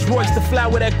 Rolls Royce, the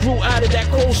flower that grew out of that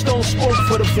cold stone spoke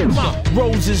for the voiceless.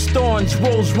 Roses, thorns,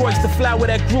 Rolls Royce, the flower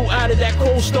that grew out of that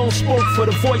cold stone spoke for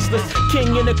the voiceless.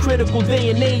 King in a critical day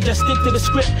and age. I stick to the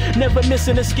script, never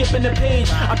missing and skipping a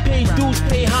page. I pay dues,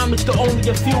 pay homage to only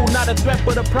a few. Not a threat,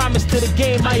 but a promise to the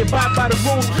game. I abide by the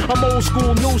rules. I'm old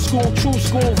school, new school, true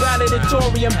school,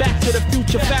 valedictorian, back to the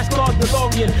future. Fast cars, DeLorean.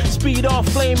 million. Speed off,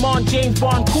 flame on, James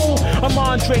Bond cool. I'm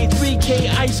Andre 3K,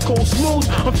 ice cold smooth.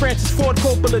 I'm Francis Ford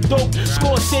Coppola dope.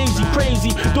 Scorsese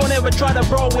crazy. Don't ever try to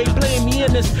Broadway blame me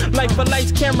in this. Life for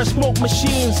lights, camera, smoke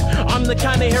machines. I'm the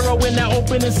kind of hero in that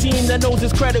opening scene that knows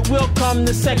his credit will come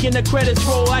the second the credits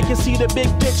roll. I can see the big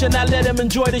picture and I let him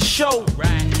enjoy the show.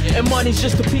 And money's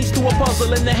just a piece to a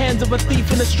puzzle in the hands of a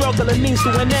thief in the struggle. It means to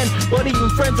an end. But even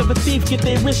friends of a thief get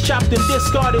their wrist chopped and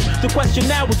discarded. The question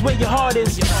now is where your heart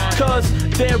is. Cause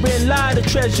therein lie the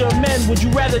treasure of men. Would you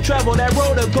rather travel that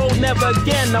road or go never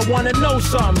again? I wanna know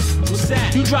something. What's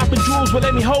that? You dropping jewels, well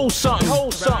let me hold something.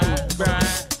 Hold something.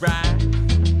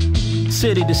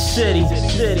 City to city.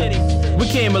 We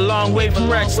came a long way from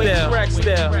Rexdale.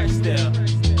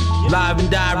 Live and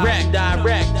direct.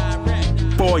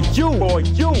 For you. For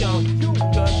you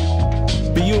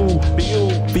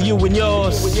and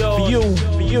yours. For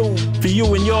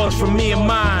you and yours. For me and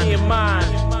mine.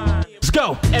 Let's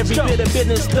go. Every bit of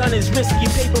business done is risky.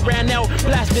 Paper ran out.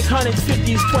 Plastic hundreds,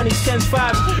 50s, 20s, 10s,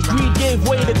 5s. Greed gave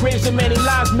way to graves of many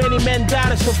lives. Many men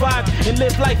died to survive and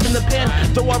live life in the pen.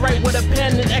 Though I write with a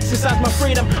pen and exercise my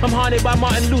freedom, I'm haunted by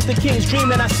Martin Luther King's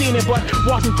dream and I seen it. But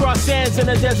walking across sands in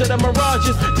a desert of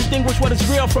mirages, distinguish what is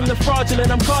real from the fraudulent.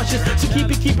 I'm cautious, so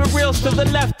keep it real. To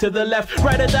the left.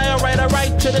 Right or die, or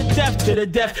right to the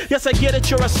death. Yes, I get it.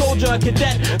 You're a soldier, a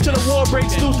cadet. Till the war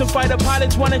breaks loose and fighter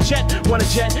pilots want a jet.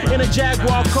 In a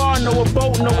Jaguar car, no a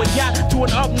boat, no a yacht. To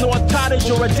an up north cottage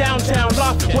or a downtown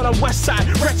loft. Well, I'm west side,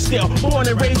 Rexdale, born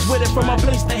and raised with it. From a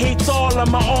place that hates all,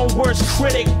 I'm my own worst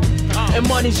critic. And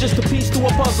money's just a piece to a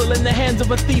puzzle in the hands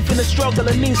of a thief in the struggle.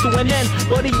 It means to an end.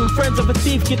 But even friends of a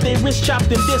thief get their wrist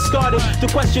chopped and discarded. The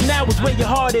question now is where your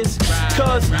heart is.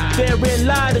 Cause therein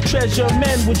lie the treasure of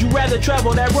men. Would you rather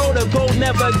travel that road or go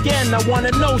never again? I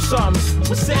wanna know something.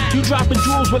 What's that? You dropping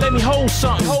jewels, well let me hold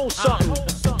something.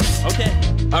 Okay.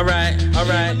 Alright.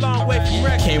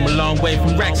 Came a long way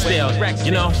from Rexdale.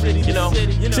 You know,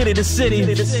 city to city.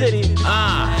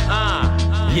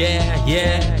 Yeah.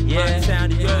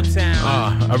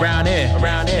 Around here.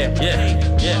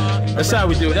 Yeah. That's how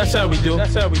we do.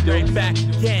 Back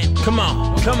again. Come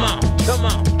on.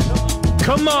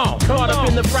 Caught up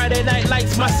in the Friday night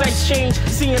lights, my sights change.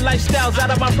 Seeing lifestyles out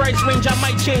of my price range, I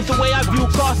might change the way I view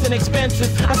costs and expenses.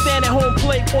 I stand at home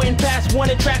plate, pointing past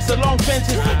wanted tracks along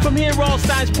fences. From here all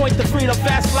signs point to freedom,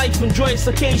 fast life and joyous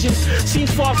occasions.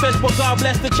 Seems far-fetched, but God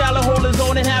bless the child who hold his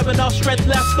own and have enough strength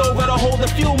left over to hold a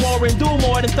few more and do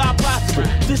more than thought possible.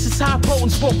 This is high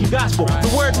potent spoken gospel. The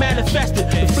word manifested,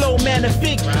 the flow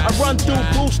magnifique. I run through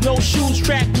boots, no shoes,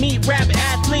 track meet, rap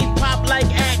athlete, pop like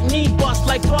acne, bust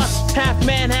like bust. Half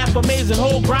man, half amazing,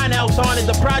 whole grindhouse haunted.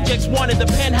 The projects wanted, the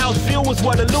penthouse view is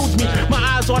what eludes me. My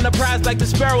eyes on the prize like the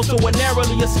sparrow, so what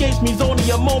narrowly escapes me is only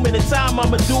a moment in time.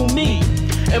 I'ma do me.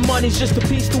 And money's just a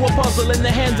piece to a puzzle in the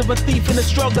hands of a thief in the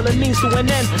struggle. It means to an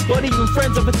end. But even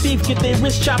friends of a thief get their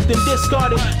wrist chopped and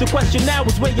discarded. The question now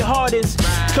is where your heart is.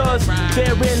 Cause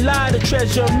therein lie the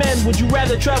treasure of men. Would you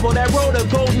rather travel that road or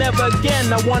go never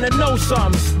again? I wanna know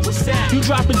something. What's that? You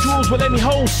dropping jewels, well let me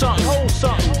hold something.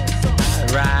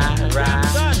 Right.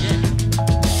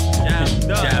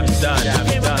 Job done.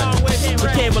 We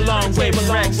came a long way from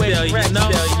Rexdale, you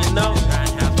know.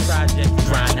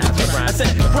 Grindhouse Project. I said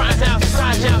Grindhouse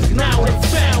Project, now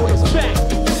it's back.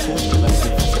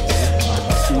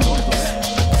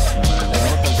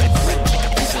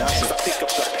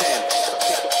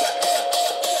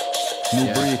 New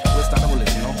breed, we're starting with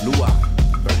you know, Louwop.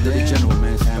 Birthday general,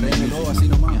 man. Así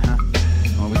nomás.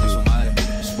 Vamos a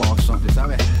ver, spark something,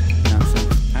 ¿sabes?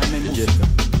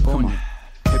 Come on.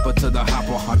 Hipper to the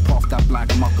hopper, I puff that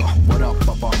black mucker. What up,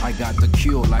 Bubba? I got the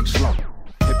cure like slug.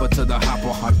 Hipper to the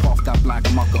hopper, I puff that black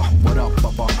mucker. What up,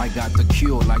 Bubba? I got the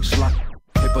cure like slug.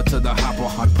 Hipper to the hopper,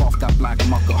 I puff that black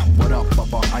mucker. What up,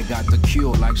 Bubba? I got the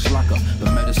cure like Slacker. The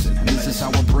medicine, and this is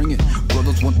how I bring it.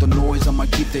 Brothers want the noise, I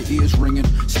might keep their ears ringing.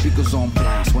 Speakers on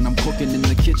blast when I'm cooking in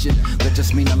the kitchen. That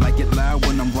just mean I like it loud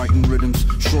when I'm writing rhythms.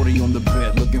 Shorty on the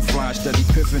bed, looking fly, steady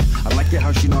piffin'. I like it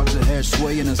how she nods her head,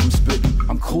 swaying as I'm spitting.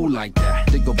 I'm cool like that,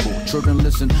 diggable, children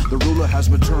listen. The ruler has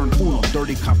returned, Uno,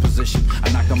 dirty composition. I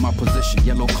knock on my position,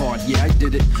 yellow card, yeah I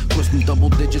did it. Twisting double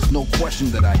digits, no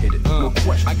question that I hit it, no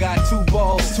question. I got 2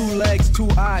 balls. 2 legs, 2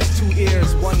 eyes, 2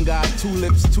 ears, 1 guy, 2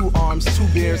 lips, 2 arms, 2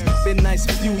 beers. Been nice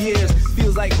a few years,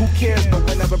 feels like who cares? But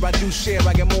whenever I do share,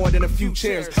 I get more than a few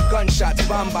cheers. Gunshots,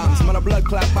 bomb bombs, man a blood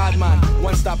clot bad man.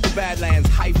 One stop to Badlands,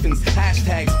 hyphens,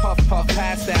 hashtags, puff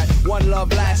past that. One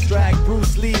love, last drag,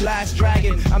 Bruce Lee, last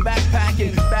dragon. I'm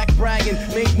backpacking, back bragging,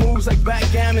 make moves like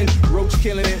backgammon. Roach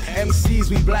killing it, MCs,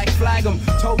 we black flag them,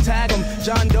 toe tag them.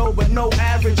 John Doe, but no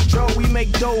average Joe. We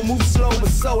make dough, move slow, but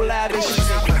so lavish.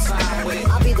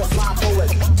 I'll be the fly poet,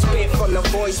 spit from the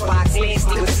voice box,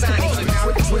 nasty with Sonic.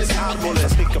 Twist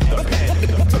outbullets, pick up the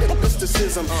pen.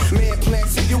 Mysticism, man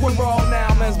plants. You were all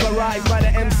now mesmerized by the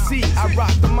MC. I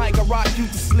rock the mic, I rock you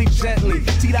to sleep gently.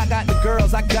 I got the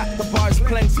girls, I got the bars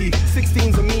plenty.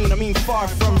 16's a mean, I mean far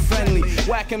from friendly.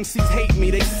 Whack MCs hate me,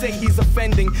 they say he's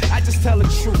offending. I just tell the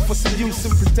truth, what's the use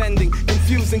in pretending?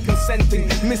 Confusing, consenting,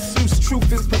 misuse,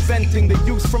 truth is preventing the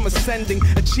use from ascending,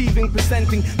 achieving,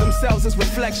 presenting themselves as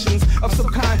reflections of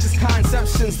subconscious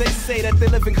conceptions. They say that they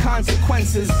live in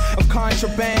consequences of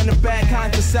contraband and bad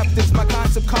contraceptives. My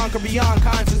concept conquer beyond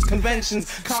conscious conventions.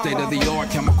 State of the art,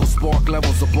 chemical spark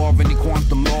levels above any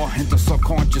quantum law into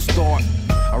subconscious thought.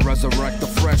 I resurrect the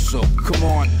fresh, so come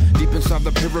on. Deep inside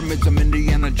the pyramids, I'm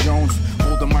Indiana Jones.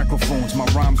 Hold the microphones, my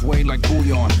rhymes weigh like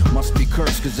bouillon. Must be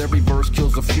cursed, cause every verse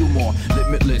kills a few more.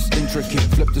 Limitless, intricate,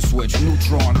 flip the switch,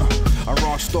 neutron. I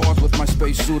rock stars with my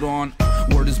spacesuit on.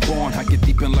 Word is born, I get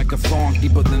deep in like a thong.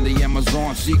 Deeper than the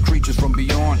Amazon, see creatures from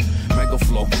beyond. Mega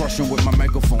flow, crushing with my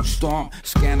megaphone stomp.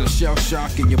 Scan the shell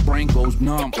shock and your brain goes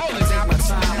numb.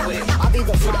 I'll be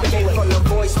the fly poet from the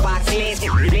voice box, nasty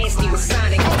with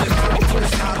Sonic.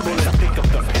 Pick up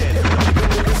the pen.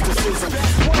 Mysticism.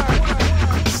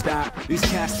 Stop, these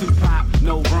cats too pop,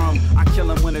 no rum. I kill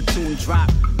them when a tune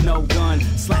drop, no gun.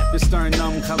 Slap your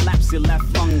sternum, collapse your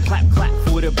left lung. Clap, clap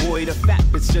for the boy, the fat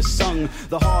bitch just sung.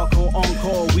 The hardcore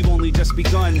encore, we've only just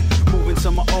begun. Moving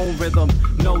to my own rhythm,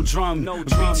 no drum.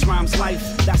 Beats, rhymes, life,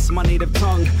 that's my native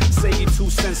tongue. Say you 2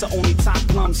 cents are only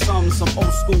top lump sum. Some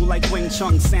old school like Wing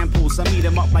Chun samples, I eat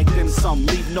them up like dim sum.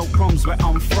 Leave no crumbs where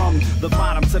I'm from. The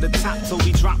bottom to the top till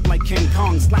we drop like King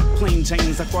Kong. Slap plain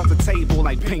James across the table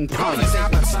like ping pong.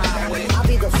 I'll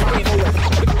be the fly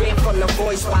poet, big from the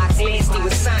voice box, nasty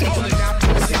with Sonic.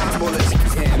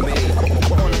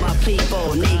 All my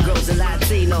people, Negroes and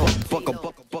Latino.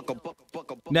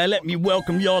 Now let me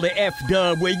welcome y'all to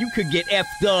F-Dub, where you could get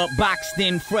F'd up, boxed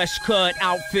in, fresh cut,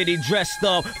 outfitted, dressed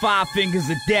up. 5 fingers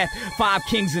of death, 5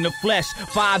 kings in the flesh,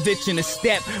 5 itch in a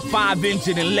step, 5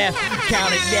 injured and left.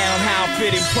 Count it down, how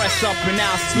fit and press up and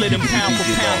out, split him pound for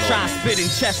pound, try spitting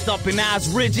chest up and eyes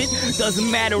rigid. Doesn't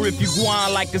matter if you go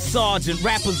on like a sergeant.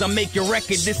 Rappers, I make your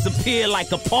record disappear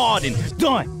like a pardon.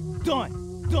 Done,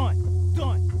 done, done.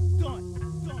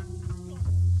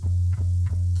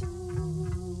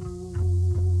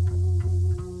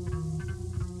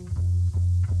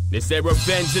 They say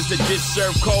revenge is a dish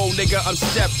served cold, nigga, I'm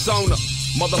steps owner.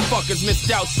 Motherfuckers missed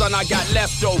out, son, I got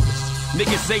leftovers.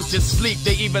 Niggas ain't just sleep,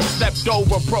 they even slept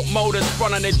over. Broke motors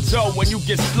front on the dough when you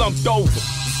get slumped over.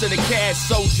 To the cash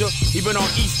soldier, even on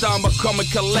East I'm a come and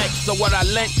collect. So what I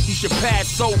lent, you should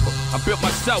pass over. I built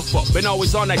myself up, been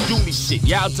always on that do me shit.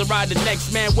 Y'all to ride the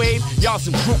next man wave, y'all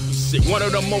some groupie shit. One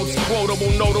of the most quotable,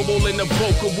 notable in the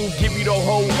vocal booth. Give you the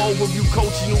whole overview,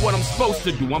 coach, you know what I'm supposed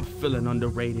to do. I'm feeling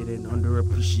underrated and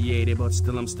underappreciated, but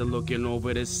still I'm still looking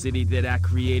over the city that I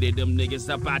created. Them niggas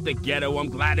up out the ghetto, I'm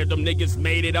glad that them niggas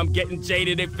made it. I'm getting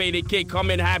jaded and faded, can't come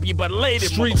in happy but later.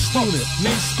 Street student,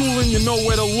 need schooling, you know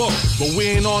where to look. But we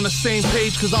ain't on the same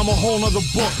page cause I'm a whole nother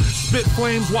book. Spit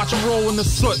flames, watch them roll in the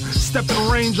soot. Step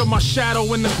in range of my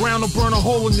shadow in the ground to burn a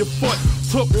hole in your foot.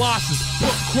 Took losses,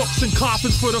 put crooks in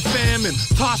coffins for the famine.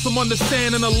 Toss them under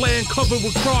sand in a land covered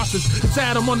with crosses. It's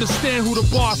Adam, understand who the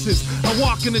boss is. I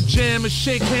walk in the jam and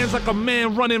shake hands like a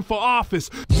man running for office.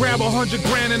 Grab 100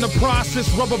 grand in the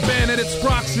process. Rubber band at its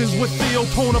proxies with Theo,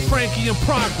 Tona, Frankie in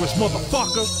progress.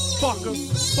 Motherfucker, fucker,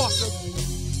 fucker.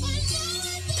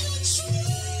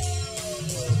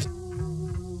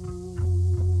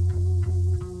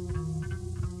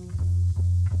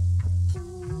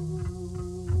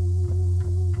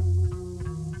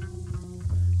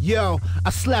 Yo,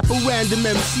 I slap a random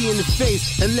MC in the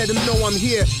face and let him know I'm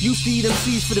here. Used to eat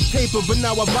MCs for the paper, but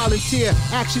now I volunteer.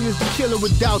 Action is the killer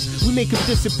with doubts. We make him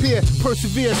disappear.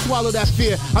 Persevere, swallow that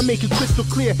fear. I make it crystal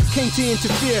clear. Came to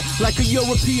interfere like a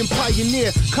European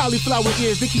pioneer. Cauliflower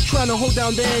ears, they keep trying to hold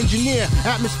down the engineer.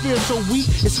 Atmosphere so weak,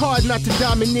 it's hard not to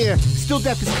domineer. Still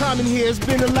death is common here. It's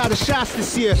been a lot of shots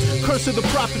this year. Curse of the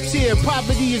profiteer.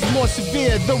 Poverty is more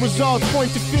severe. The results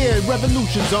point to fear.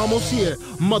 Revolution's almost here,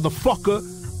 motherfucker.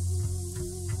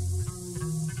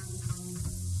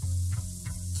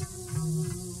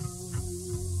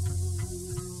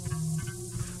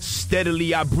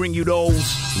 Steadily I bring you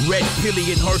those red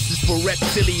pillion hearses for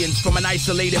reptilians from an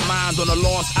isolated mind on a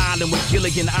lost island with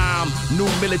Gilligan. I'm new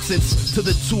militants to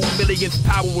the 2 millionth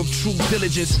power of true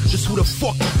diligence. Just who the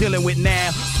fuck you dealing with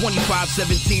now?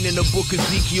 25:17 in the book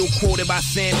Ezekiel, quoted by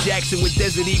Sam Jackson with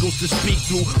Desert Eagles to speak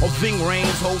through. Or Ving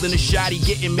Rhames holding a shotty,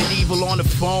 getting medieval on the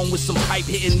phone with some pipe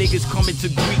hitting niggas coming to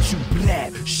greet you.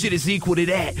 Blab, shit is equal to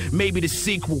that. Maybe the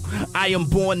sequel. I am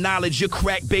born knowledge, you're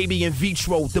crack baby in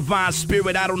vitro. Divine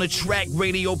spirit out on the track.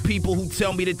 Radio people who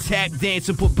tell me to tap dance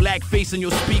and put blackface in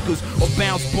your speakers, or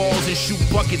bounce balls and shoot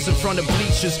buckets in front of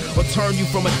bleachers, or turn you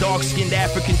from a dark-skinned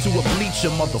African to a bleacher,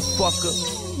 motherfucker.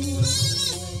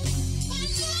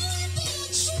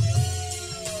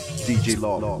 DJ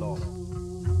Law.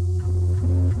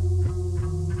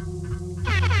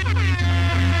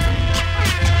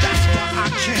 That's why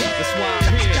I'm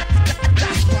here.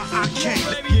 That's why I came.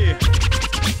 Yeah.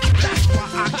 That's why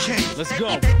I came. Let's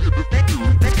go.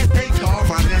 They call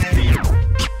my name.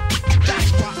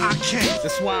 That's why I came.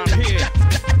 That's why I'm here.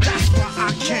 That's why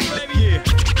I came. Yeah.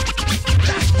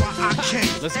 That's why I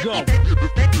came. Let's go.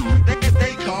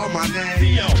 They call my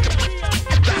name.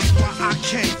 That's why I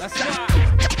came. That's why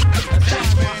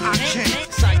I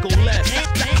came. Psycho L.E.S.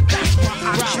 That's why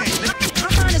I came. I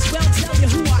might as well tell you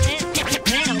who I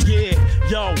am. Yeah,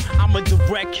 yo, I'm a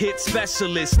direct hit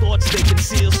specialist. Thoughts they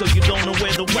conceal so you don't know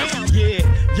where the weapon. Yeah,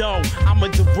 yo, I'm a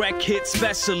direct hit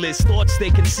specialist. Thoughts they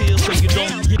conceal so you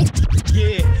don't.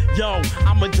 Yeah, yo,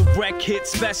 I'm a direct hit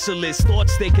specialist.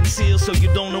 Thoughts they conceal so you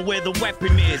don't know where the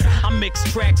weapon is. I mix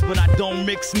tracks, but I don't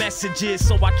mix messages.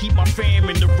 So I keep my fam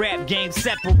in the rap game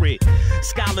separate.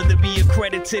 Scholar to be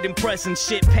accredited in present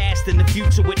shit, past and the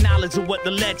future with knowledge of what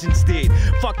the legends did.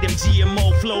 Fuck them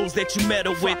GMO flows that you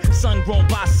meddle with. Sun grown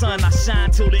by sun, I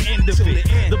shine till the end of it.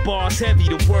 The bar's heavy,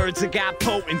 the words have got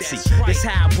potency. That's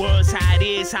how it was, how it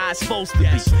is, how it's supposed to be.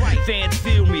 Fans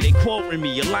feel me, they quoting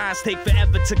me. Your lines take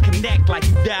forever to connect like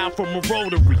you dial from a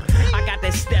rotary. I got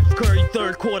that Steph Curry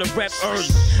third quarter rep early.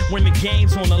 When the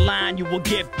game's on the line, you will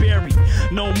get buried.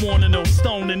 No morning, no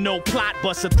stone, and no plot.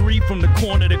 Bust a 3 from the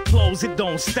corner to close, it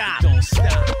don't stop. Don't stop.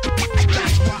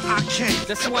 That's why I came.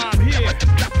 That's why I'm here.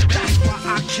 That's why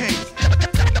I came.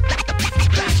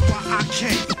 That's why I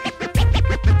came.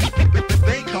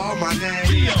 They call my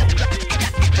name.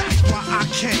 That's why I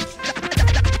came.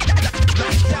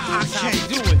 That's why I came.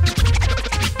 Do it.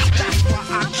 That's why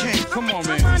I came. Come on,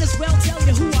 man. I might as well tell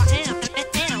you who I am.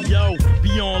 Yo,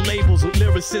 beyond labels with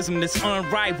lyricism that's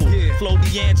unrivaled. Yeah. Flo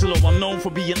D'Angelo, I'm known for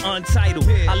being untitled.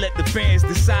 Yeah. I let the fans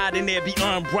decide and there be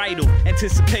unbridled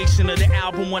anticipation of the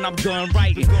album when I'm done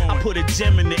writing. I put a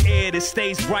gem in the air that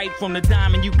stays bright. From the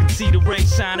diamond you can see the ray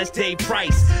shine, that's Day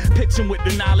Price. Pitching with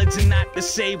the knowledge and not the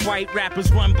shade white. Rappers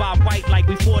run by white like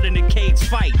we fought in a cage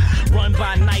fight. Run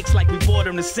by nights like we bought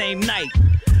them the same night.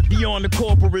 Beyond the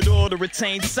corporate order,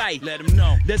 retain sight. Let them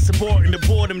know. They're supporting the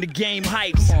boredom, the game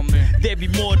hypes. Come on, man. There be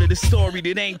more to the story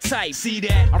that ain't tight. See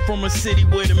that? I'm from a city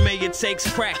where the mayor takes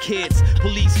crack hits.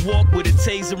 Police walk with a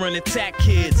taser and attack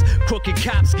kids. Crooked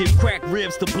cops give crack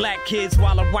ribs to black kids.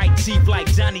 While I write chief like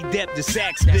Johnny Depp, the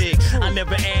sack's big. I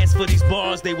never asked for these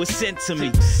bars, they were sent to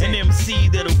me. An MC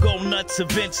that'll go nuts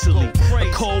eventually.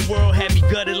 A cold world had me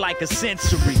gutted like a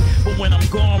century. But when I'm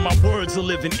gone, my words will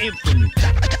live in infamy.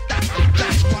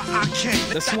 That's why I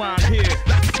came. That's why I'm here.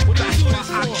 What do you do this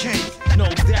I for? came. No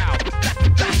doubt.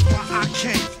 That's why I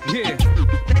came. Yeah.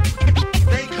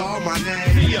 They call my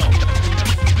name. Yo.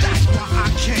 That's why I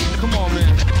came. Come on,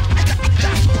 man.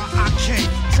 That's why I came.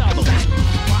 Tell them.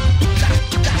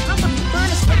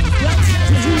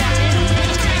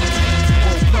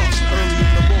 Woke up early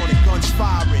in the morning, guns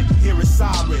firing, hearing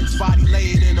sirens, body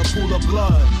laying in a pool of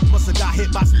blood. Must've got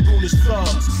hit by some goonish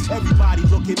thugs. Everybody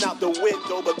looking out the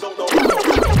window, but don't know who.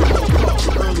 Woke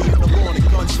up early in the morning,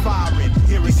 guns firing,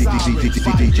 hearing sirens,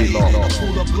 body laying in a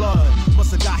pool of blood.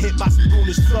 Must've got hit by some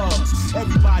goonish thugs.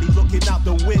 Everybody looking out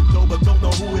the window, but don't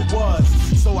know who it was.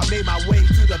 So I made my way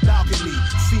to the balcony.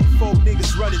 See 4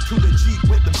 niggas running to the Jeep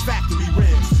with the factory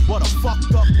rims. What a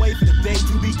fucked up way for the day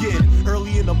to begin.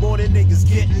 Early in the morning, niggas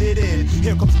getting it in.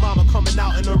 Here comes mama coming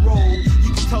out in a robe.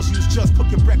 You can tell she was just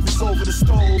cooking breakfast over the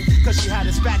stove, cause she had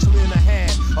a spatula in her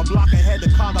hand. A block ahead, the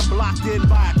car got blocked in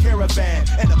by a caravan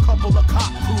and a couple of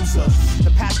cop cruisers.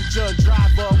 The passenger and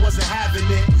driver wasn't having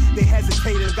it. They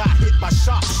hesitated and got hit by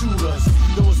sharpshooters.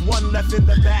 There was one left in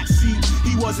the back seat.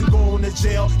 He wasn't going to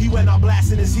jail. He went out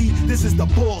blasting his heat. This is the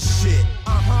bullshit.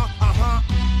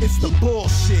 It's the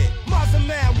bullshit. Maza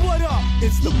man, what up?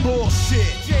 It's the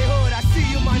bullshit. J-Hood, I see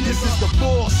you, my nigga. This is the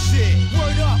bullshit.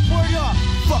 Word up, word up.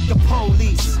 Fuck the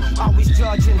police. Always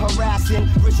judging, harassing,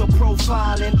 racial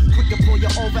profiling. Quick to pull you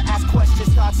over, ask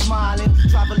questions, start smiling.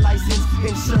 Driver license,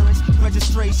 insurance,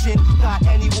 registration. Got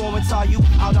any warrants, are you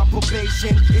out on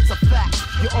probation? It's a fact,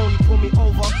 you only pull me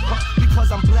over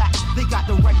because I'm black. They got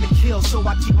the right to kill, so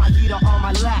I keep my heater on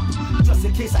my lap, just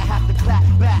in case I have to clap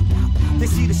back. They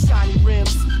see the shiny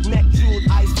rims, neck jeweled,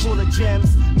 ice full of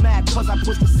gems. Mad cause I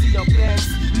push the seat up ends.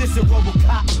 Listen,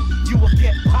 Robocop, you will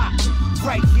get popped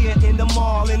right here in the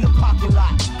mall, in the parking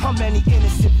lot. How many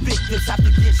innocent victims have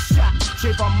to get shot?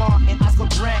 Trayvon Martin, Oscar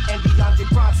Grant, and DeAndre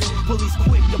Bronson. Police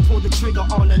quick to pull the trigger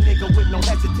on a nigga with no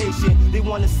hesitation. They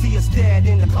wanna see us dead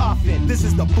in the coffin. This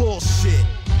is the bullshit.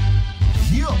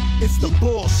 Yeah, it's the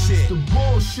bullshit. The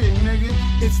bullshit, nigga.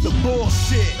 It's the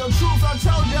bullshit. The truth I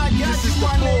told you, I got this you, is the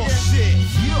my bullshit.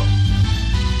 Nigga.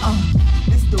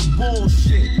 It's the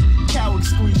bullshit. Coward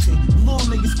squeezing, little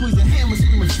nigga squeezing, hammer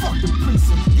screaming, fuck the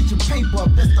precinct. Get your paper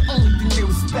up, that's the only thing they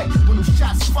respect. When them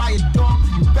shots fired, dog,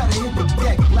 you better hit the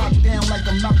deck. Locked down like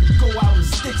I'm about to go out and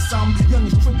stick some.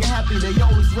 Youngest trigger happy, they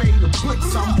always ready to blick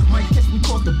some. Might catch me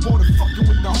cross the border, fucking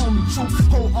with the homie troops.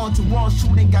 Hold on to raw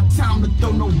shoot, ain't got time to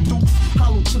throw no dukes.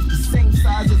 Hollow tips the same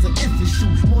size as an infant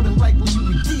shoe. More than likely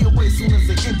you be DOA soon as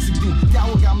they interview.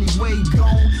 Y'all got me way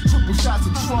gone. Triple shots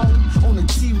of Tron on the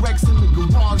T-Rex in the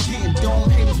garage getting dome.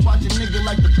 Haters watch a nigga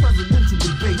like the presidential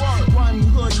debate. Grimy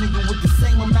hood nigga with the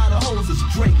same amount of hoes as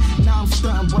Drake. Now I'm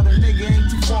stunting, but a nigga ain't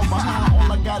too far behind.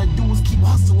 All I gotta do is keep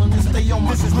hustling and stay on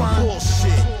my This is the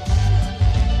bullshit.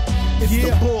 It's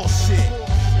the bullshit.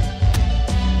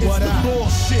 It's the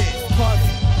bullshit.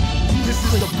 This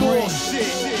is the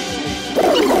bullshit.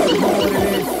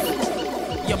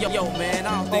 Yo, man, I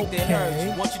don't think they heard you.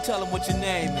 Why don't you tell them what your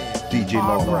name is? DJ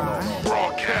Law.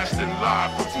 Broadcasting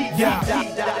live from TV.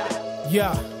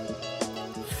 Yeah.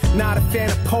 Not a fan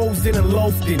of posing and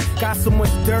loafing. Got so much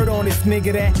dirt on this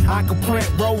nigga that I could plant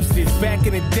roses. Back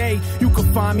in the day, you could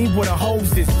find me with a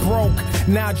hose that's broke.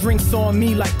 Now drinks on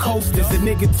me like coasters. A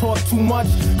nigga talk too much,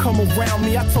 come around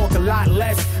me, I talk a lot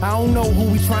less. I don't know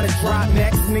who we trying to drop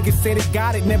next. Niggas say they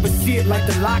got it, never see it like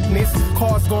the Loch Ness.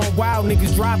 Cars going wild,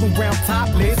 niggas driving around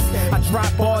topless. I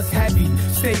drop bars heavy,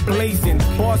 stay blazing.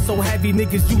 Bars so heavy,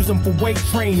 niggas use them for weight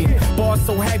training. Bars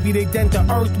so heavy, they dent the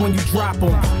earth when you drop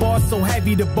them. Bars so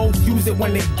heavy, the boats use it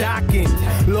when they docking.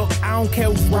 Look, I don't care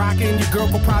who's rocking. Your girl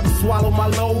could probably swallow my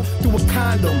load through a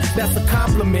condom. That's a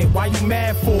compliment. Why you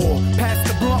mad for? Pass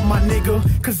the blunt, my nigga,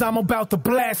 cause I'm about to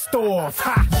blast off.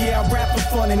 Ha! Yeah, I rap for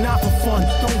fun and not for fun.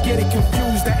 Don't get it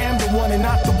confused. I am the one and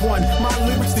not the one. My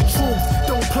lyrics the truth.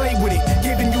 Don't play with it.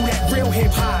 Giving you that real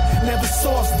hip hop. Never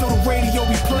source through the radio.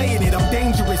 We playing it. I'm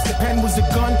dangerous. The pen was a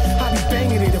gun. I be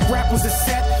banging it. If rap was a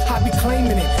set, I be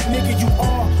claiming it. Nigga, you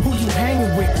are who you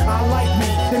hanging with. I like me.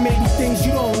 There may be things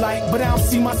you don't like, but I don't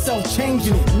see myself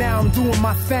changing it. Now I'm doing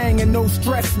my thing and no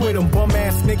stress with them. Bum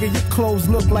ass nigga, your clothes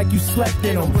look like you slept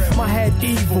in them. My head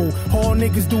evil, all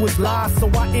niggas do is lie, so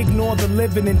I ignore the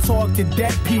living and talk to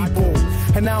dead people.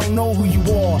 And I don't know who you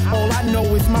are. All I know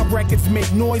is my records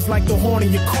make noise like the horn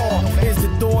in your car. Here's the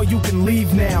door, you can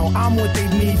leave now. I'm what they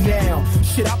need now.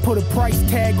 Shit, I put a price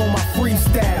tag on my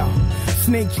freestyle.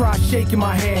 Snake try shaking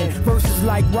my hand. Verses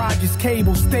like Rogers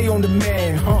Cable, stay on the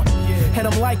man, huh? And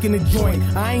I'm liking the joint.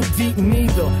 I ain't deep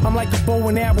neither. I'm like a bow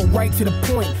and arrow right to the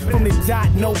point. From the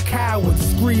dot, no coward.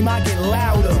 Scream, I get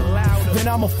louder. Then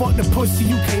I'ma fuck the pussy,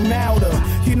 you came outer.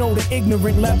 You know the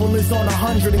ignorant level is on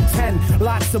 110.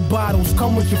 Lots of bottles,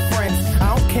 come with your friends.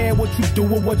 I don't care what you do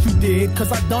or what you did,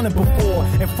 cause I've done it before.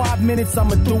 In 5 minutes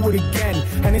I'ma do it again.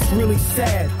 And it's really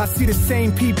sad. I see the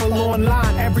same people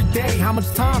online every day. How much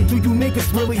time do you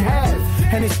niggas really have?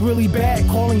 And it's really bad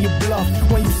calling you bluff.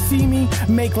 When you see me,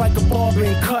 make like a barber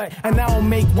and cut. And I don't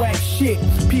make whack shit.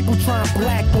 People try and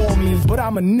blackball me, but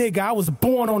I'm a nigga, I was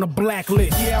born on a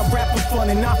blacklist. Yeah, I rap for fun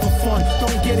and not for fun.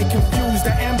 Don't get it confused,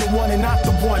 I am the one and not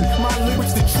the one. My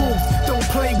lyrics the truth, don't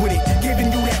play with it. Giving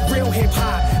you that real hip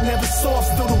hop. Never source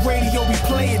through the radio, we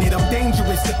playing it. I'm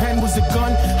dangerous, the pen was a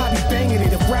gun, I be banging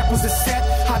it. If rap was a set,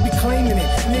 I be claiming it.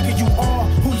 Nigga, you are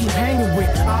who you hanging with.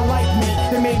 I like me,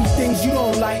 there may be things you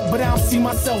don't like, but I don't see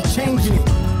myself changing it.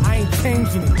 I ain't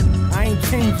changing it, I ain't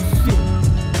changing shit.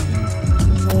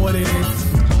 What it is,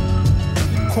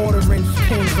 quarter-inch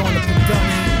kings on the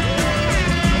production.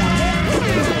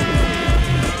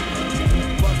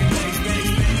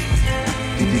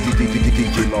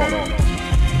 DJ Law.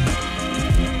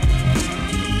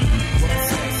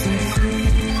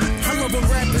 I love when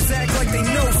rappers act like they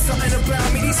know something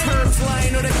about me. These herbs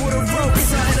lying or they would've wrote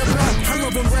something about me. I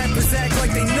love when rappers act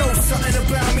like they know something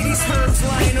about me. These herbs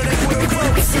lying or they would've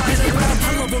wrote something about me.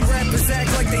 I love when rappers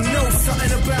act like they know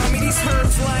something about me. These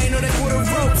herbs lying or they would've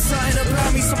wrote something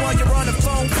about me. So while you're on the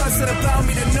phone known cussing about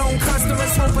me to known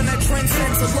customers, hoping that trend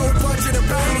sets a low budget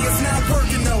about me. It's not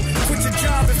working though. Quit your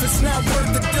job if it's not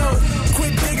worth the dough.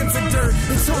 Quit digging for dirt.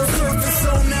 It's all surface,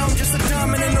 so now I'm just a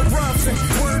diamond in the rough. And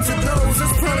words of those,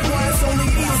 that's probably why it's only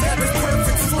me who's got this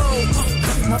perfect flow.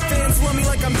 My fans love me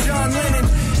like I'm John Lennon.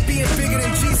 Being bigger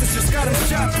than Jesus just got him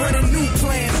shot. Brennan, new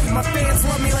plan. My fans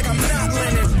love me like I'm not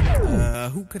Lennon.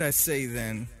 Who could I say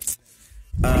then?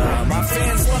 My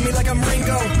fans love me like I'm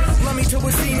Ringo. Love me till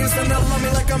we're seniors, then they'll love me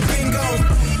like I'm bingo.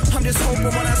 I'm just hoping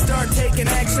when I start taking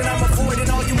action, I'm avoiding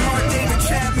all you Mark David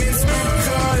Chapmans.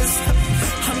 Cause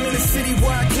I'm in a city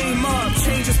where I came up.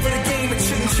 Changes for the game, it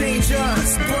shouldn't change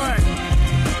us. But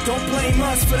don't blame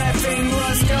us for that fame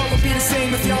lust. Y'all would be the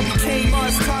same if y'all became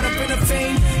us. Caught up in the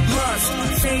fame lust.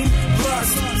 Fame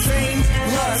lust. Fame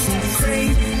lust.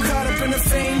 Fame. Caught up in the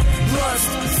fame lust.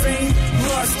 Fame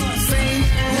lust. Fame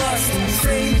lust.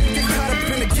 Fame. Get caught up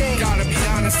in the game. Gotta be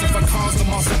honest, if I caused them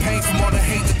all some pain from all the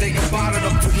hate that they got bottled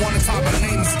up to one time, my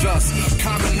name is just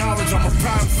common knowledge. I'm a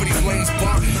prime for these lanes,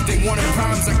 but they wanted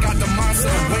crimes. I got the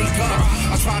mindset to wake up.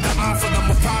 I tried to offer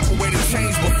them a proper way to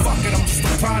change, but fuck it, I'm just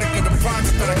a product of the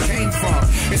project that I came from.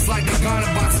 It's like they gonna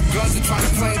buy some guns and try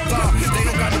to claim thug. They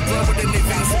don't got the blood within their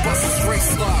veins, so bust a straight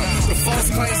slug. The false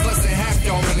claims less than half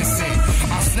y'all innocent.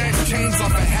 I snatch chains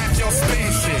off and half y'all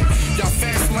span shit. Y'all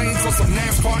fast lanes on some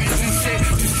NASCAR engine shit.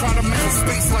 Just try to make a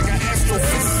space like an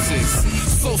astrophysicist.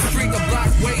 So street the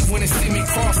block wave when they see me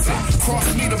cross it.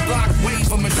 Cross me the block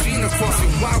wave, a machine across it.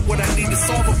 Why would I need to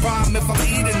solve a problem if I'm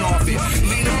eating off it?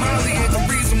 Leading Molly ain't the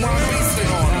reason why I'm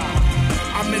basing on it.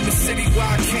 I'm in the city where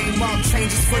I came up.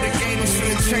 Changes for the game, it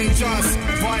shouldn't change us.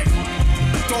 But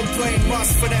don't blame us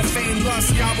for that fame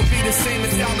lust. Y'all would be the same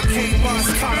if y'all became us.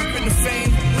 Caught up in the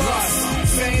fame lust.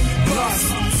 Fame lust.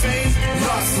 Fame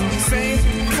lust. Fame.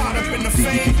 Caught up in the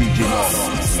fame lust.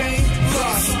 Fame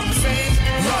lust. Fame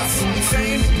lust.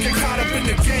 Fame. Get caught up in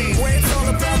the game. Where it's all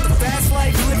about the fast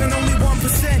life. Living only 1%.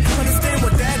 Understand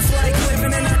what that's like.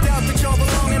 Living and I doubt that y'all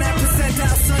belong in that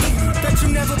percentile, sonny. Bet you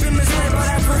never been misled by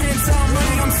that percentile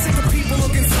money. I'm sick of people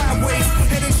looking sideways.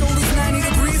 Head and shoulders 90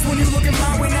 degrees when you looking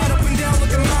my way. Not up and down,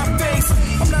 look at my face.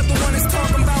 I'm not the one that's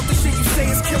talking about the shit you say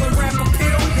is killing rap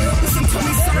appeal. Listen to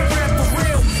me, son, rap for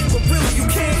real. But really, you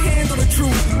can't handle the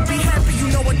truth. Be happy you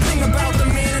know a thing about the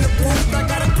man in the booth. I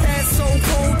got a past so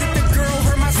cold that the girl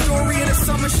heard my story in the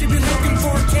summer. She be looking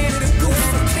for a candidate goose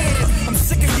for candid. I'm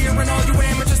sick of hearing all you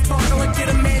amateurs talking like get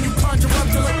a man you conjure up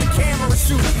to let the camera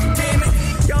shoot. Damn it,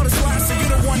 y'all just lie, so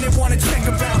you're the one they wanna check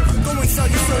about. Go and sell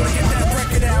your soul to get that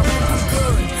record out. I'm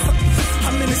good.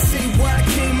 I'm in the city where I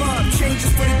came up.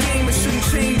 Changes for the game, it shouldn't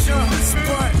change us.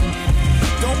 But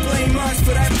don't blame us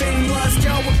for that fame lust.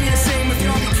 Y'all would be the same if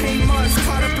y'all became us.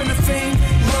 Caught up in the fame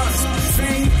lust.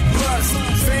 Fame lust.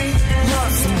 Fame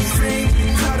lust. Fame.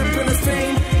 Caught up in the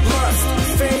fame lust.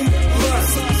 Fame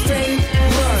lust. Fame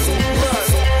lust.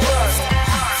 Lust. Lust.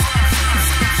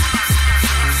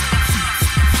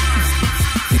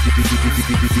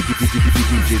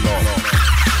 DJ Law.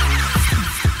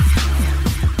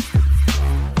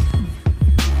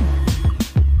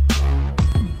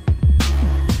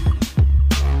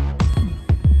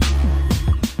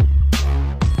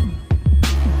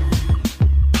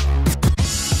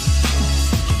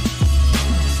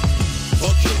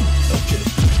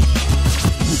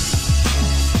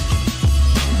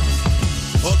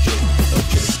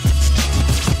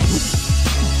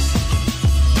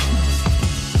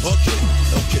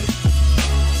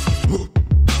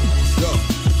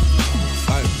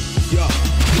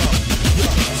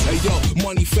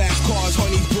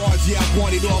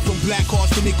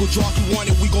 Drop you want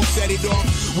it, we gon' set it off.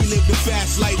 We live the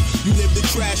fast life, you live the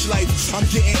trash life. I'm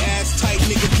getting ass tight,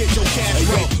 nigga, get your cash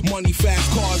right. Money, fast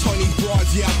cars, honey,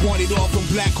 broads, yeah, I want it all. From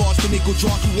black cars to nickel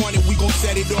drop you want it, we gon'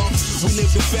 set it off. We live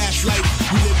the fast life,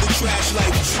 you live the trash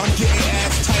life. I'm getting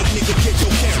ass tight, nigga, get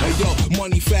your cash right. Yo,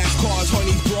 money, fast cars,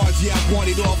 honey, broads, yeah, I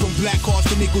want it all. From black cars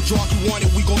to nickel drop you want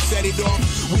it, we gon' set it off.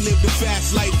 We live the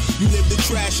fast life, you live the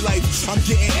trash life. I'm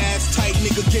getting ass tight,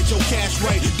 nigga, get your cash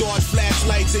right. Dodge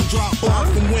flashlights and drop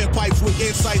bombs from windpipes with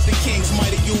insights that kings might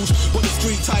have used, but the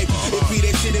street type. It be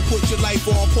that shit that put your life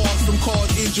on pause from cause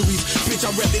injuries. Bitch,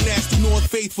 I rep the nasty north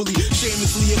faithfully.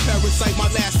 Shamelessly a parasite. My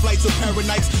last flight's of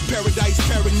paradise. Paradise,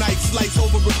 slice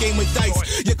over a game of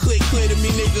dice. You click clear to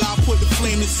me, nigga. I put the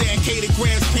flame in sand. K the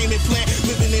grams payment plan.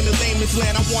 Living in the layman's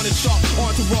land. I want a sharp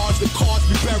entourage. The cars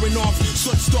be bearing off.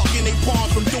 Soot stuck in they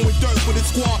palms from doing dirt for the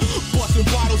squad. Busting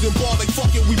bottles and bars like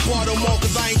fuck it, we bought them all.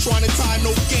 Cause I ain't trying to tie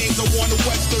no games. I want a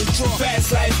western draw.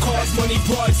 Fast life, cars, money,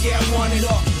 broads, yeah, I want it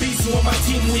all. Beast Beastin' with my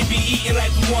team, we be eating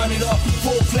like we want it all.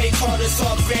 Full plates, hard as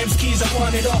all, grams, keys, I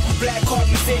want it all. Black card,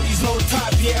 Mercedes, no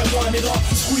top, yeah, I want it all.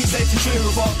 Squeeze like the tree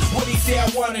revolve, what he say, I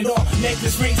want it all.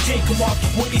 Necklace rings, take them off,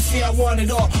 what he say, I want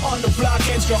it all. On the block,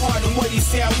 extra hard, and what he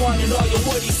say, I want it all. Yo,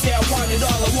 what he say, I want it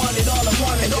all, I want it all, I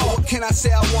want it all. What can I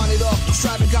say, I want it all?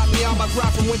 Striving got me on my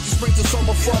grind from winter, spring to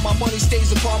summer, fall. My money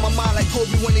stays upon my mind like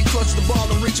Kobe when he clutched the ball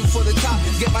and reaching for the top.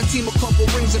 Get my team a couple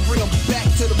rings and bring them back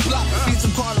to the block. Feed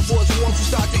some carnivores, and once we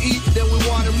start to eat, then we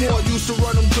wanted more. Used to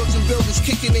run them drugs and buildings,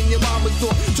 kicking in your mama's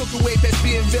door. Took away past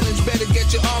being villains, better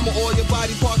get your armor or your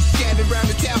body parts are scattered around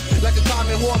the town like a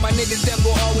common whore. My niggas, them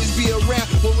gon' always be around.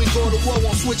 When we go to war,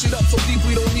 won't switch it up so deep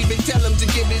we don't even tell them to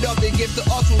give it up. They give to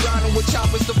us, we round them with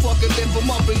choppers to fucking lift them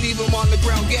up and leave them on the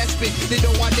ground gasping. They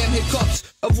don't want them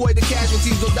hiccups. Avoid the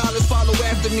casualties, no dollars follow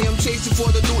after me. I'm chasing for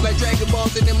the loot like Dragon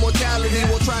Balls and immortality.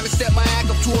 While trying to step my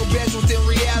act up to a bench within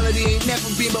reality. Ain't never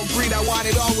been about greed, I want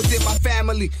it all within my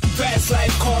family. Fast life,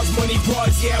 cars, money,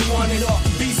 broads, yeah, I want it all.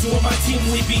 Beastin' with my team,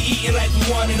 we be eating like we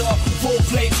want it all. Full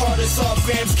plates, hard as all,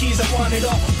 grams, keys, I want it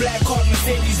all. Black card,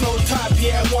 Mercedes, no top,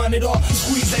 yeah, I want it all.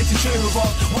 Squeeze like the tree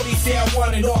revolve, what he say, I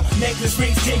want it all. Necklace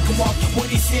rings, take them off, what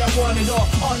he say, I want it all.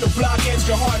 On the block,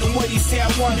 extra hard, and what he say,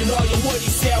 I want it all. Yo, what he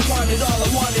say, I want it all, I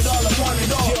want it all, I want it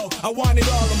all. Yo, I want it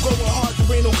all, I'm going hard,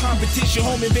 there ain't no competition.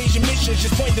 Home invasion missions,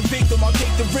 just point the victim, I'll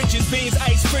take the riches. Veins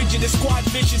ice frigid, the squad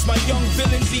vicious. My young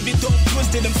villains leave it dope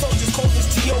twisted. Them soldiers cold as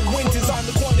T.O. winters. On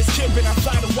the corners tripping, I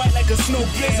fly the white like a snow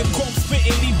blizzard. Chrome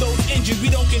spitting, leave those injured. We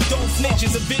don't condone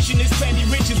snitches. A vision is plenty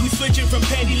riches. We switching from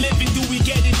petty living. Do we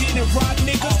get it in and rock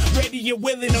niggas? Ready and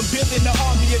willing, I'm building an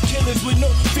army of killers with no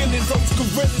feelings. Those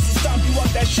gorillas to stop you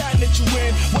off that shine that you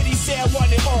wearing. What he say, I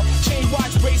want it all. Chain,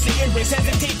 watch, bracelet, earrings.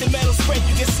 Hesitate the metal spray.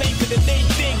 You get slave for the day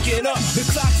thinking up. The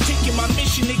clock's ticking. My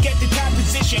mission to get the top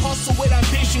position. Hustle with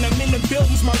ambition. I'm in the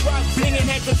buildings. My rock blinging.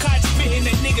 Heck the cots spitting.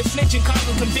 That nigga snitching.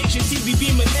 Causing conviction.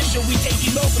 CBB militia. We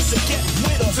taking over. So get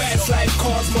with us. Fast life,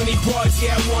 cars, money, broads.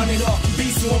 Yeah, I want it all.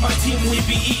 Beastin' with my team. We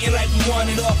be eating like we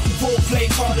want it all. Full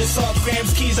plates, hard as all.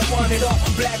 Grams, keys. I want it all.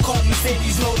 Black card,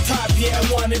 Mercedes, no top. Yeah, I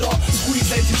want it all.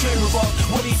 Squeeze like the tree revolve.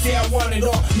 What he say, I want it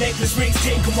all. Necklace rings,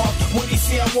 take them off. What he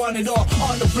say, I want it all.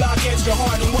 On the block, extra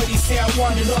hard. And what he say, I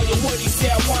want it all. Yo, what he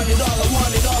say, I want it all. I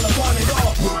want it all. I want it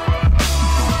all.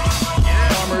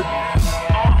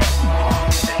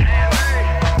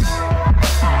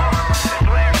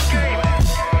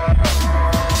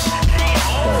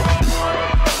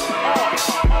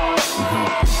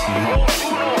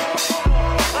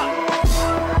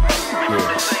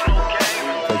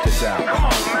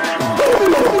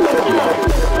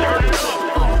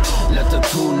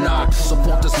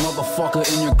 Support this motherfucker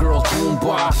in your girl's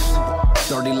boombox.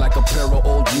 Dirty like a pair of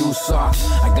old used socks.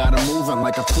 I got her moving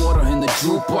like a quarter in the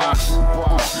jukebox.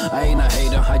 I ain't a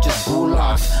hater, I just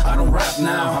bullocks. I don't rap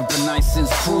now, I've been nice since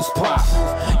Cruise Pop.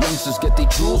 Youngsters get their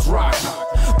jewels rocked.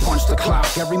 Punch the clock,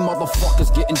 every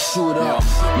motherfucker's getting chewed up.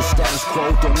 Your status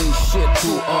quo don't mean shit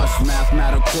to us.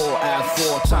 Mathematical, add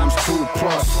 4 times 2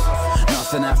 plus.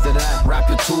 Nothing after that, wrap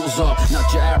your tools up.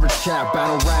 Not your average cat,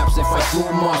 battle raps if I do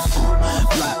must.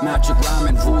 Black magic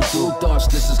rhyming, voodoo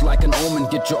dust. This is like an omen,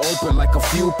 get you open like a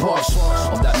few puffs.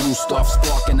 Of that new stuff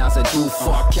sparking as I do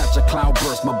fuck. Catch a cloud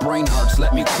burst, my brain hurts,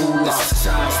 let me cool up.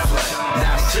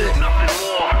 That's it. Nothing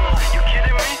more. You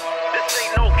kidding me? This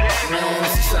ain't no game. Man,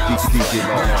 this is Child's Play.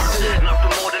 That's it.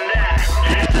 Nothing more than that.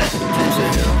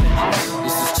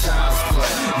 This is Child's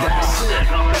Play. That's it.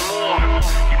 Nothing more.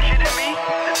 You kidding me?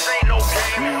 This ain't no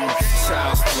game.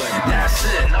 Child's Play. That's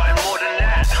it. Nothing more than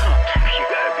that. You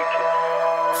gotta be kidding.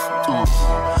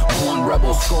 One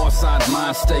rebel score side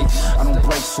mind state. I don't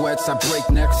break sweats, I break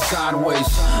necks sideways.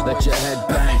 Let your head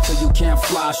bang till you can't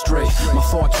fly straight. My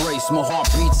thoughts race, my heart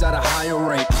beats at a higher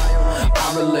rate.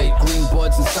 I relate, green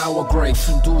buds and sour grapes.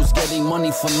 Two dudes getting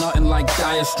money for nothing like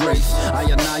dire straits. I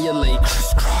annihilate,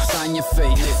 crisscross on your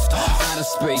face. Out of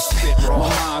space, my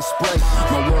mind spray.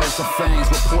 My words are fangs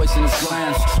with poisonous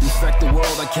glands. Infect the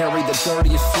world, I carry the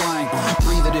dirtiest slang.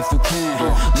 Breathe it if you can,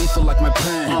 lethal like my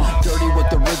pen. Dirty with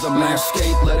the rhythm,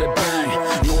 landscape, let it bang.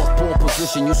 North Pole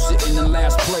position, you sitting in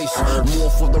last place. More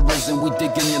for the reason we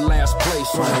dig in your last place.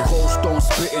 Cold stone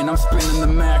spitting, I'm spinning the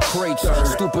mad crates.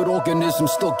 Stupid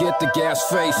organisms still get the gas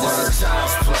face. This is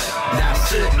Child's Play.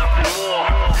 That's it. Nothing more.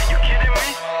 You kidding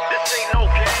me? This ain't no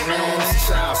game. Man, this is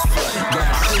Child's Play.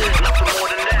 That's it. Nothing more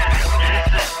than that.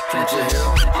 Can't you hear?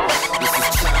 This is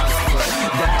Child's Play.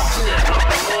 That's it.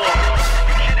 Nothing more.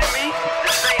 You kidding me?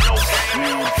 This ain't no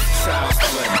game. Child's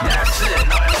Play. That's it.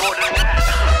 Nothing more than that.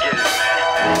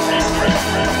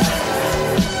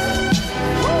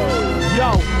 Yo,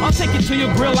 I'll take it to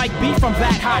your grill like beef, I'm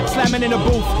that hot, slamming in the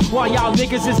booth. While y'all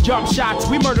niggas is jump shots,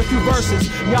 we murder through verses.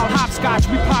 Y'all hopscotch,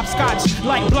 we pop scotch.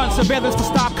 Like blunt surveillance for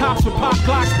stop cops with pop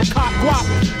glocks for cop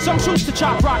guap. Some choose to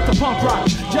chop rock to punk rock,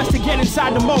 just to get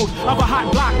inside the mode of a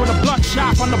hot block with a blunt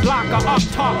shop on the block or up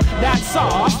top. That's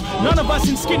off. None of us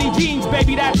in skinny jeans,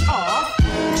 baby, that's off.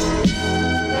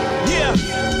 Yeah.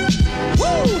 Woo!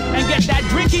 And get that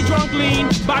drinky drunk lean,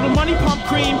 bottle money pump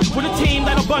cream, with a team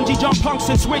that'll bungee jump punks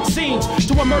and switch scenes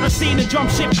to a murder scene and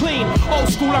jump shit clean. Old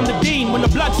school, I'm the dean. When the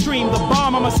bloodstream, the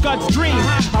bomb, I'm a scud's dream.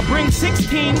 I bring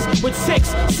 16s with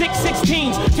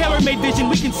 16s. Tailor-made vision,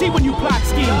 we can see when you plot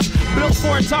schemes. Built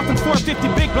for it, tough and 450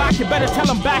 big block. You better tell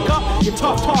them back up. Your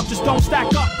tough talk just don't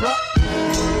stack up, bro.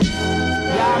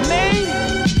 Yeah, I mean,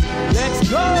 let's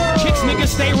go. Kicks niggas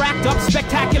stay racked up,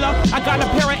 spectacular. I got a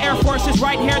pair of Air Forces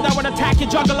right here that would attack your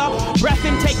juggler. Breath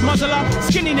intake muzzler,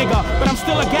 skinny nigga, but I'm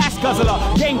still a gas guzzler.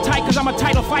 Game tight cause I'm a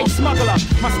title fight smuggler.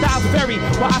 My styles vary,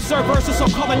 while I serve verses so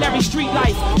culinary street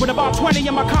life. With about 20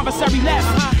 in my conversary left.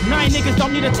 9 niggas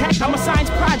don't need a tech, I'm a science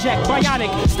project. Bionic,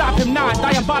 stop him not,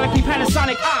 diabolically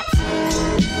Panasonic ops.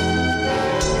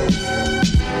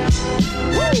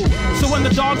 Woo! So when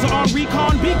the dogs are on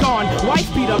recon, be gone.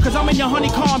 Wife beater, cause I'm in your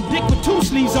honeycomb dick with 2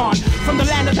 sleeves on. From the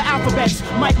land of the alphabets,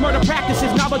 Mike murder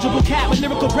practices, knowledgeable cat with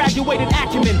lyrical graduated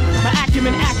acumen. My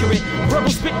acumen accurate, verbal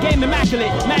spit game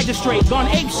immaculate. Magistrate, gone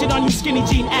ape shit on you skinny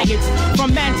jean agates.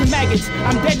 From man to maggots,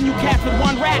 I'm dead and you cat with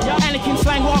 1 rat. Anakin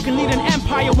slang walk and lead an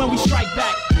empire when we strike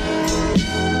back.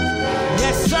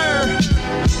 Yes sir.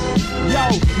 Yo,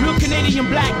 real Canadian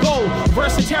black gold,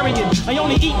 versatarian. I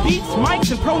only eat beats, mics,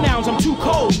 and pronouns, I'm too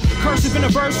cold. Cursive in a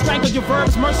verse, strangle your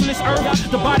verbs, merciless earth.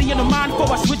 The body and the mind,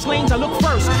 before I switch lanes, I look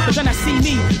first. But then I see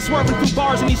me, swerving through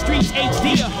bars in these streets,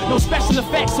 HD. No special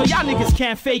effects, so y'all niggas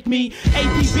can't fake me.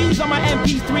 APBs on my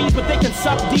MP3s, but they can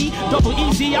suck D. Double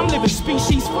easy, I'm living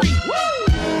species free.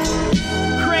 Woo!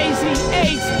 Crazy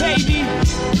 8s, baby.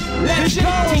 Let's go.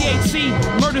 THC,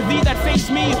 murder thee that face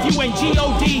me if you ain't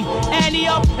G.O.D. Annie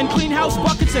up and clean house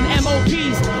buckets and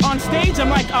MOPs. On stage, I'm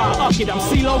like, uck it, I'm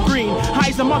CeeLo Green.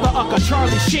 High's a mother ucker,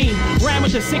 Charlie Sheen. Ran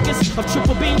with the sickest of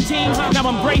triple beam teams. Now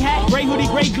I'm gray hat, gray hoodie,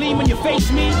 gray gleam when you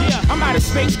face me. Yeah, I'm out of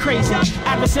space crazy.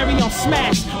 Adversaree on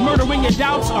smash, murdering your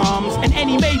doubts, and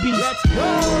any maybes. Let's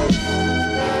go.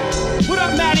 What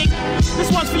up, Matic?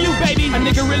 This one's for you, baby. A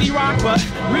nigga really rock, but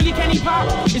really can he pop?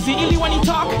 Is he illy when he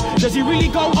talk? Does he really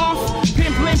go off?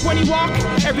 Pimp limp when he walk?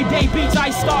 Everyday beats I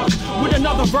stalk with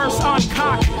another verse on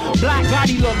cock. Black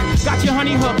gaudy look, got your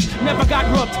honey hooked, never got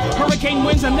rooked. Hurricane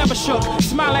winds, I'm never shook.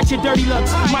 Smile at your dirty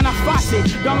looks. Man, I faucet,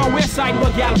 down on west side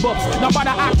with gal books. Now butter,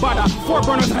 act butter, 4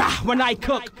 burners, when I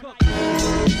cook.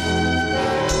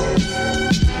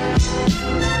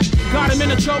 Got him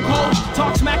in a chokehold,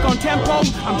 talk smack on tempo.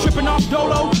 I'm tripping off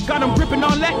dolo, got him gripping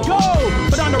on let go.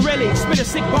 But on the really, spit a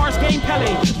sick bars game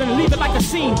Pele. Then leave it like a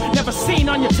scene, never seen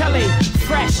on your telly.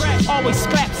 Fresh, always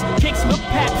scraps, kicks look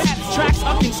paps. Tracks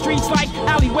up in streets like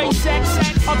alleyway sex.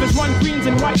 Others run greens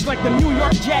and whites like the New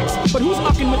York Jets. But who's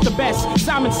ucking with the best?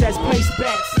 Simon says place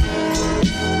bets.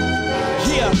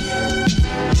 Yeah,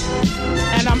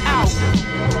 and I'm out.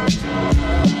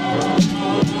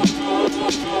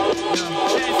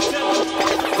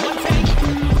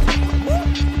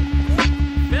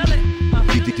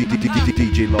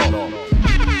 DJ Law.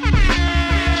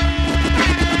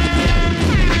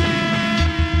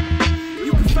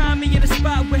 You can find me in a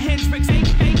spot where Hendrix ain't.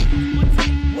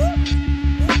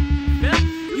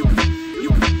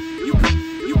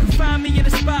 You can find me in a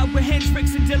spot where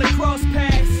Hendrix and Dilla cross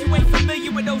paths. You ain't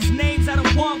familiar with those names, I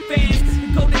don't want fans. The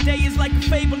golden day is like a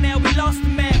fable, now we lost the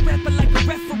man. Rapper like a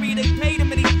referee, they paid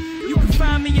him and you can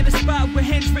find me in a spot where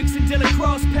Hendrix and Dilla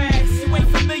cross paths. You ain't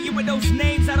familiar with those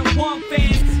names, I don't want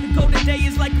fans. The golden day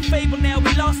is like a fable, now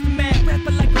we lost the man.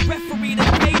 Rapper like a referee, they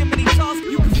paid him and he tossed.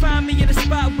 You can find me in a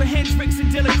spot where Hendrix and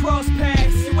Dilla cross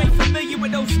paths. You ain't familiar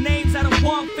with those names, I don't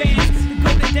want fans. The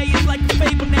golden day is like a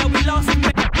fable, now we lost the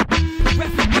man.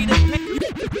 Referee, they paid.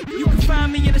 You can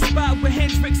find me in a spot where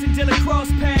Hendrix and Dilla cross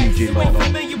paths. You ain't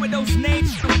familiar with those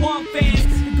names, I don't want fans.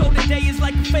 The golden day is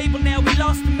like a fable, now we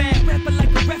lost the man. Rapper like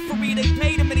a referee, they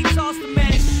paid him and he tossed the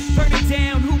man. Burn it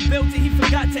down, who built it, he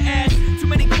forgot to ask. Too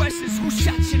many questions, who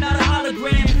shot you, not a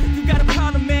hologram. You got a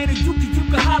problem, man, or you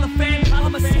can holler fame.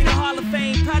 I'ma see the Hall of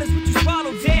Fame, proud is what you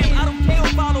swallow, damn. I don't care,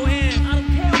 follow him.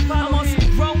 I'm on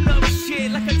some grown up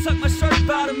shit, like I tuck my shirt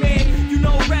about him, man. You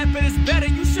know rapping is better,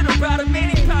 you should've brought him in.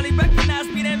 He probably recognized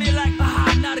me, then be like,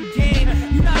 not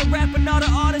again. You're not a rapper, not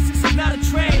an artist, this is not a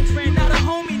trend. You're not a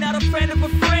homie, not a friend of a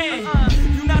friend.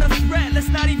 You're not a threat, let's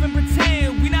not even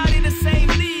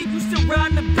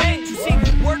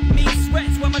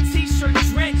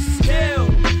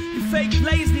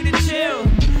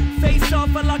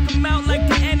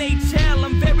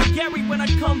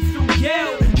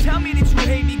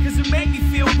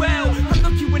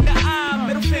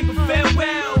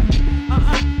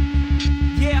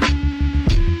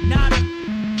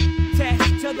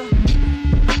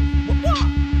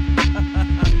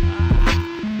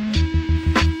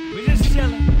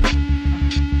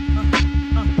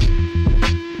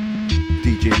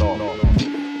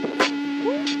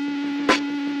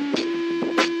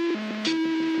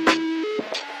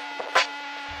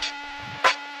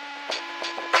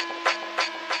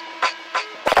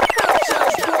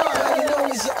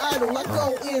idol. I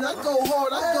go in, I go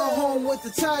hard, I go home with the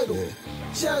title.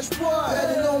 Church boy,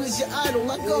 better known as your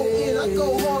idol. I go in, I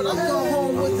go hard, I go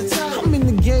home with the title. I'm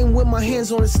in the game with my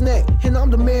hands on its neck, and I'm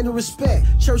the man to respect.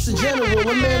 Church the general,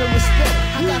 a man of respect.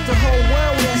 I got the whole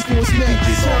world asking what's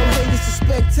next. Some haters to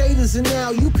spectators, and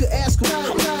now you could ask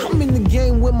them. I'm in the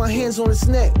game with my hands on its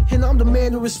neck, and I'm the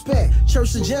man to respect.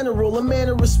 Church the general, a man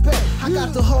of respect. I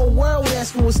got the whole world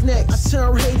asking what's next. I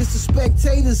turn haters to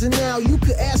spectators, and now you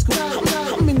could ask them.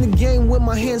 I'm in the game with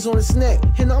my hands on its neck,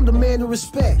 and I'm the man to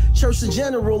respect. Church the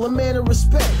general, a man of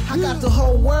respect. I got the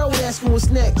whole world asking what's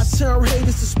next. I turn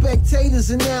haters to spectators,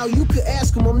 and now you could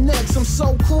ask them I'm next. I'm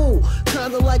so cool,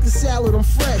 kinda like a salad, I'm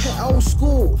fresh. Old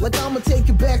school, like I'ma take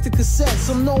it back to cassettes.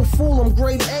 I'm no fool, I'm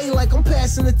grade A, like I'm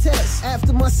passing the test.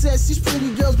 After my sets, these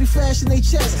pretty girls be flashing their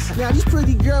chests. Now these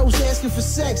pretty girls asking for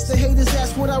sex. The haters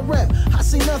ask what I rep. I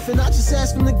say nothing, I just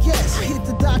ask them to guess. I hit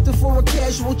the doctor for a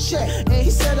casual check, and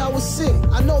he said I was sick.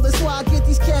 I know that's why I get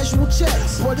these casual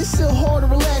checks, but it's still hard to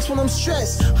relax when I'm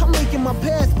stressed. I'm making my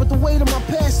path, but the weight of my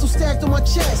past still stacked on my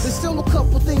chest. There's still a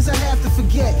couple things I have to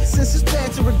forget, since it's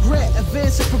bad to regret.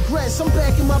 Advance and progress, I'm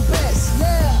back in my best,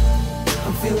 yeah.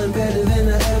 I'm feeling better than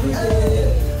I ever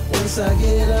did. Once I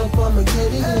get up, I'ma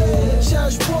get it in.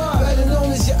 Church boy, better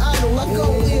known as your idol. I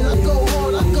go in, I go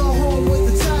hard, I go home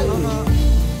with the title.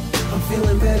 I'm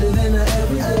feeling better than I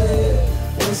ever did.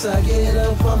 Once I get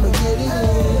up, I'ma get it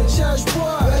in. Church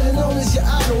boy, better known as your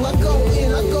idol. I go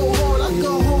in, I go hard, I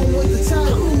go home with the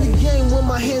title. I'm in the game with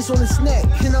my hands on its neck,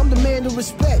 and I'm the man to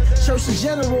respect. Church in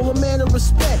general, a man of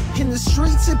respect. In the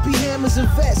streets, it be hammers and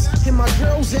vests. In my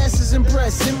girls' asses and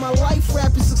breasts. In my life,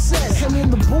 rapping success. And in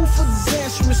the booth, a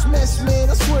disastrous mess, man.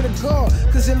 I swear to God,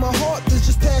 cause in my heart, there's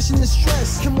just passion and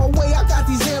stress. In my way, I got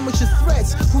these amateur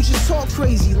threats who just talk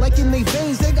crazy. Like in their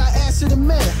veins, they got acid and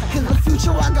meth. In the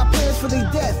future, I got plans for their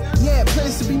death. Yeah,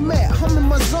 plans to be met. I'm in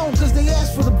my zone cause they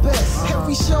asked for the best.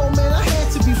 Every show, man, I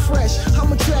had to be fresh.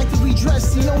 I'm attractively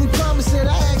dressed, the only promise that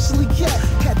I actually kept.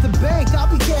 At the bank,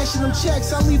 I'll be cashing them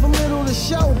checks. I leave a little to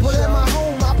show, but at my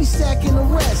home, I'll be stacking the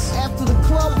rest. After the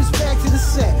club, it's back to the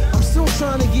set. I'm still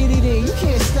trying to get it in. You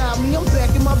can't stop me, I'm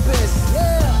back in my best.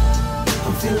 Yeah,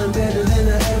 I'm feeling better than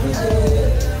I ever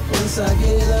did. Once I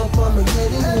get up, I'ma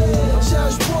get it in.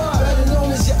 Church boy, better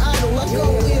known as your idol. I go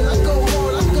in, I go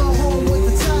hard, I go home with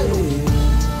the title.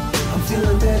 I'm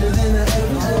feeling better than I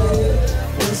ever did.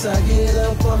 Once I get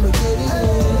up, I'ma get it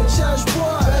in. Church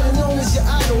boy, better known as your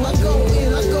idol. I go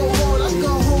in, I go hard, I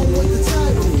go home with the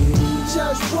title.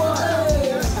 Church boy,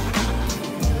 hey.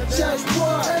 Church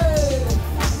boy, hey.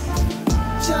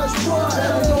 Church boy,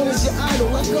 better known as your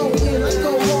idol. I go in, I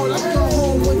go hard, I go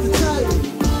home with the title.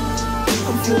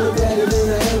 I'm feeling better than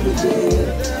I ever did.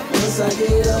 Once I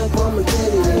get up, I'ma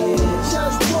get it in.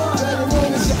 Church boy, better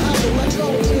known as your idol. I go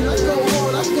in, I go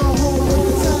hard, I go home with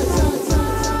the title.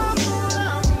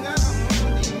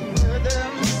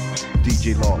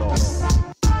 DJ Law.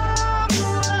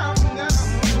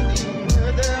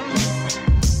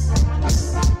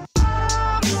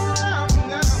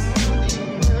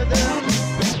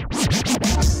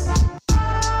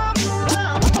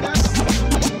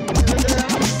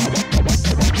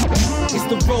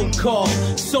 Road car,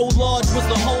 so large was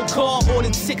the whole car. More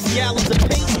than 6 gallons of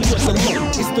paint, we was the low.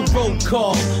 It's the road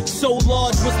car, so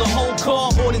large was the whole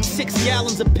car. More than 6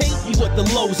 gallons of paint, we what the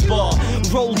L.E.S bar.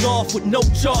 Rolled off with no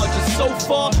charges. So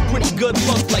far, pretty good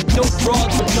luck like dope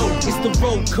broads, but no. It's the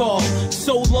road car,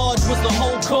 so large was the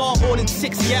whole car. More than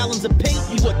 6 gallons of paint,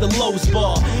 we what the L.E.S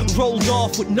bar. Rolled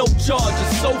off with no charges.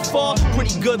 So far,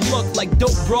 pretty good luck like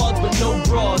dope broads, but no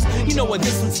bras. You know where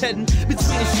this one's heading.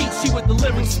 Between the sheets, she with the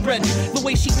lyrics spreading. The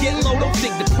way she get low, don't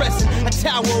think depressing. I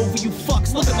tower over you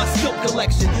fucks, look at my skill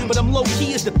collection. But I'm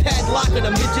low-key as the padlock of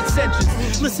the midget's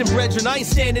entrance. Listen, brethren, I ain't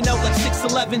standing out like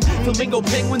 6'11". Flamingo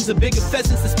penguins are bigger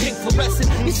pheasants, this pink fluorescent.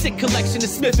 Your sick collection of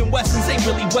Smith & Wessons ain't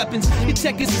really weapons. Your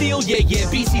tech is steel, yeah,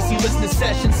 BCC listening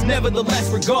sessions. Nevertheless,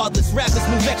 regardless, rappers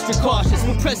move extra cautious.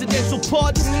 With presidential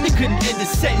pardons, they couldn't end a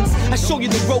sentence. I show you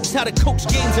the ropes, how to coach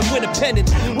games and win a pennant.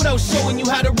 Without showing you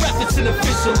how to ref, it's an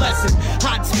official lesson.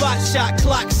 Hot spot, shot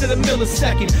clocks in a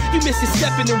millisecond. You miss your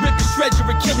step in the rip and shred your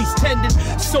Achilles tendon.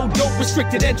 So dope,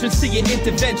 restricted entrance to your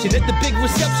intervention. At the big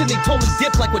reception, they told me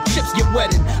dip like what chips get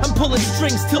wetted. I'm pulling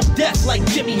strings till death like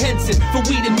Jimmy Henson. For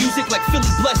weed and music like Philly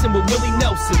Blessing with Willie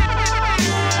Nelson.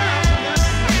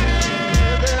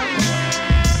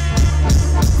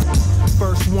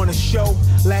 First wanna show,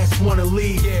 last one to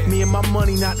leave. Me and my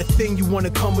money not the thing you wanna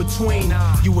come between.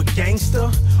 You a gangster?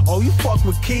 Oh, you fuck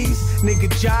with keys? Nigga,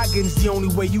 jogging's the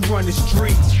only way you run the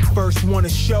streets. First one to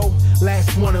show,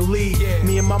 last one to leave.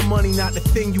 Me and my money not the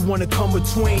thing you wanna come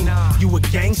between. You a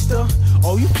gangster?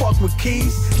 Oh, you fuck with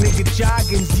keys? Nigga,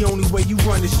 jogging's the only way you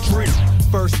run the streets.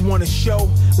 First one to show,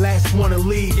 last one to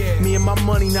leave. Me and my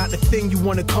money not the thing you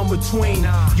wanna come between.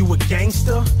 You a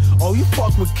gangster? Oh, you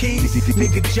fuck with keys?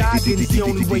 Nigga, jogging's the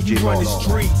only way you run the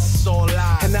streets.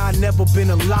 And I never been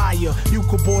a liar. You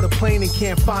could board a plane and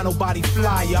can't find nobody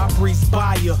flyer. I breeze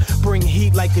by ya, bring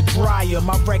heat like a dryer.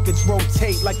 My records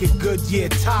rotate like a Goodyear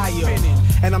tire.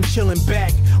 And I'm chilling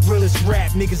back, realest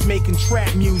rap. Niggas making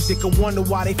trap music. I wonder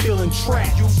why they feeling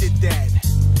trapped. You did that.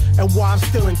 And why I'm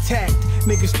still intact.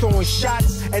 Niggas throwing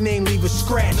shots and they ain't leave a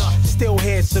scratch. Still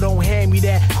here, so don't hand me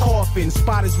that coffin.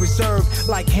 Spot is reserved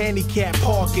like handicap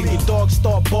parking. Your dog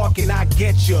start barking, I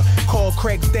get ya. Call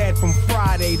Craig's dad from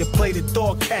Friday to play the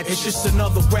dog catch. It's just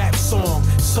another rap song,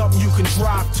 something you can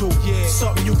drive to,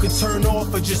 something you can turn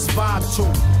off or just vibe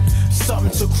to,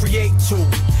 something to create to.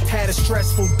 Had a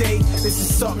stressful day, this is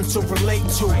something to relate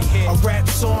to. A rap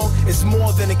song is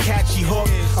more than a catchy hook.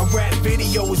 A rap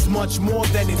video is much more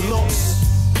than it looks.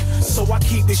 So I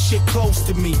keep this shit close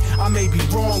to me. I may be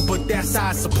wrong, but that's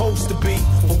how it's supposed to be.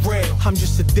 For real, I'm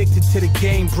just addicted to the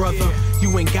game, brother.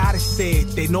 You ain't gotta say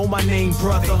it, they know my name,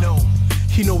 brother.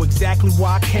 You know exactly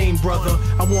why I came, brother.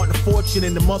 I want the fortune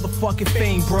and the motherfucking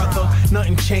fame, brother.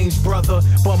 Nothing changed, brother,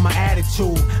 but my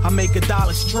attitude. I make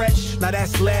 $1 stretch, now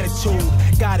that's latitude.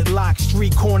 Got it locked,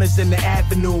 street corners and the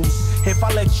avenues. If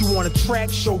I let you on a track,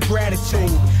 show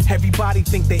gratitude. Everybody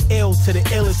think they ill to the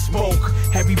illest spoke.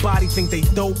 Everybody think they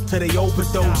dope till they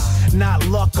overdose. Not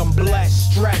luck, I'm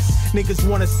blessed, stress. Niggas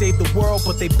wanna save the world,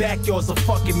 but they backyard's a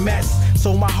fucking mess.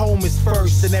 So my home is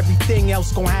first, and everything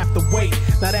else gon' have to wait.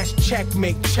 Now that's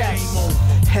checkmate, chess.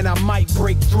 And I might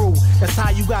break through. That's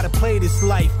how you gotta play this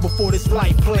life before this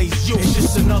life plays you. It's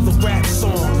just another rap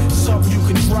song, something you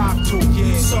can drive to,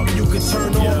 something you can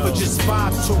turn off or just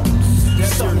vibe to,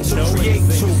 something to create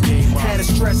to. Had a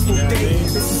stressful day,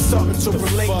 this is something to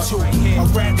relate to. A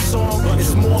rap song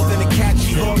is more than a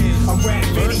catchy hook. A rap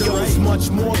video is much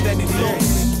more than it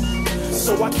looks.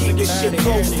 So I keep this shit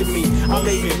close to me. I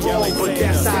may be wrong, but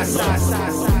that's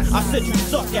I said you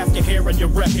suck after hearing your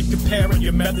record, comparing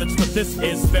your methods, but this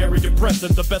is very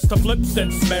depressing. The best of lip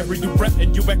since married you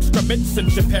and you excrement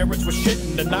since your parents were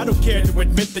shitting. And I don't care to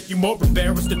admit that you more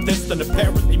embarrassed at this than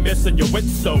apparently missing your wit.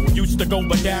 So used to go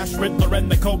by Dash, Riddler, and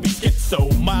the Kobe Schizo.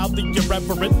 Mildly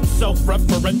irreverent,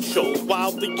 self-referential,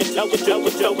 wildly intelligent,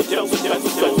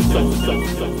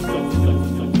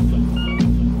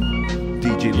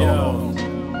 DJ Law.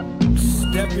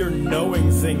 Step your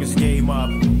knowing things game up.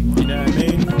 You know what I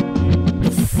mean?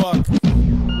 The fuck?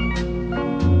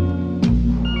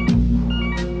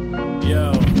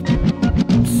 Yo.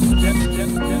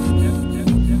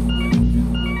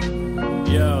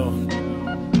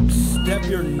 Step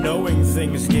your knowing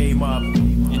things game up.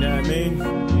 You know what I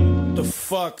mean? The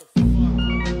fuck?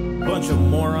 Bunch of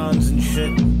morons and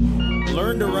shit.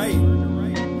 Learn to write.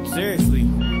 Seriously.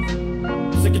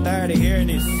 Sick and tired of hearing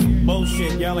this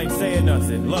bullshit, y'all ain't saying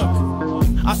nothing. Look,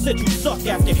 I said you suck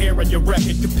after hearing your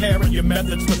record, comparing your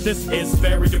methods, but this is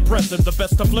very depressing. The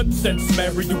best of lip since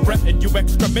married you and you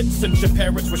excrement since your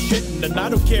parents were shitting. And I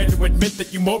don't care to admit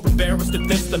that you more embarrassed at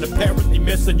this than apparently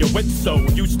missing your wit. So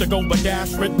used to go by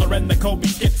Dash, Riddler, and the Kobe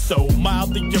Schizo.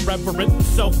 Mildly irreverent,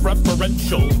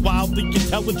 self-referential, wildly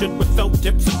intelligent with felt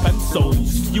tips and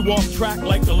pencils. You off track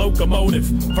like a locomotive,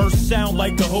 verse sound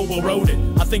like a hobo wrote it.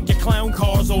 I think your clown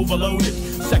car's overloaded.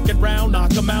 Second round,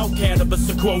 knock 'em out, cannabis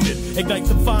are quoted. Ignite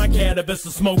some fine cannabis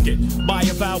and smoke it. Buy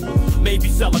a vowel, maybe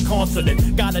sell a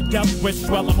consonant. Got a death wish,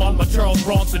 well I'm on my Charles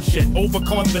Bronson shit.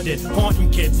 Overconfident, haunting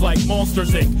kids like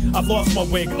Monsters Inc. I've lost my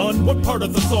wig, what part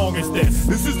of the song is this?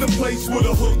 This is the place where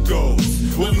the hook goes.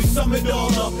 When we sum it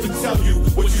all up and tell you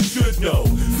what you should know.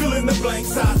 Fill in the blank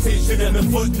citation and the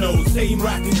footnotes. Same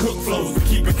rack and cook flows, but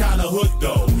keep it kinda hood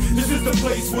though. This is the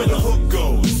place where the hook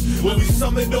goes. When we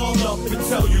sum it all up and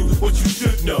tell you what you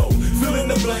should know. Fill in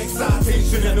the blank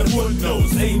citation and the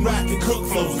footnotes. Same rack and cook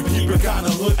flows, but keep it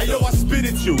kinda hood. Hey yo, I spit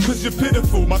at you, cause you're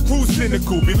pitiful. My crew's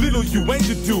cynical, belittle you and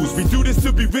your dues. We do this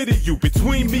to be rid of you.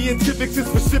 Between me and Tivix it's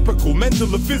reciprocal,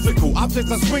 mental or physical.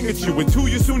 Objects I swing at you, and two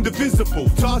you're soon divisible.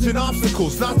 Dodging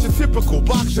obstacles, not your typical.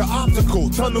 Box your optical,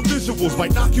 tunnel visuals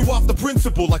might knock you off the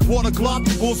principle. Like water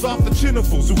globulars off the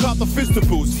chinnifuls who caught the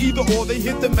fistables. Either or they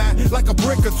hit the mat like a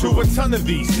brick or two, a ton of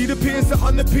these. See the peers to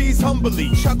unappease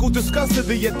humbly. Chuckle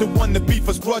disgustedly at the one that beef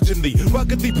us grudgingly.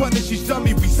 Ruggedly punish each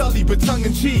dummy, we sully but tongue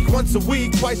in cheek. Once a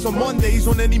week, twice on Mondays,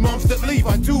 on any months that leave.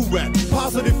 I do rap,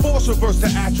 Positive force reverse to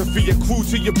atrophy. A crew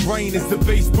to your brain is the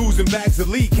base booze and bags of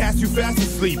lead. Cast you fast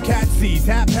asleep. Cat sees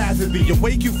haphazardly.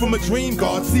 Awake you from a dream.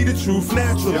 God see the truth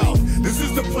naturally. This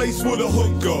is the place where the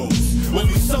hook goes. When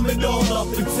we sum it all up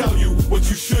and tell you what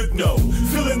you should know.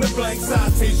 Fill in the blank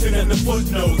citation and the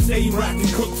footnotes. Aim, rack,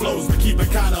 and cook flows, but keep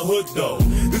it kinda hood though.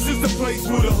 This is the place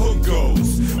where the hook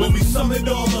goes. When we sum it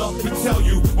all up and tell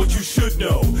you what you should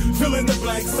know. Fill in the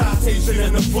blank citation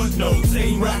and the footnotes.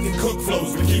 Aim, rack, and cook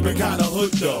flows, but keep it kinda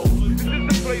hood though. This is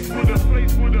the place where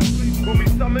when we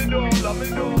sum it all up.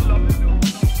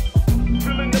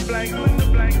 Fill in the blank,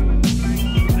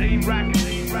 aim, rack, and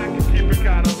keep it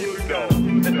kinda hood though.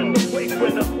 This is the place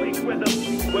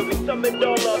where we sum it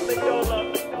all up.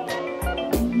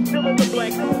 Fill in the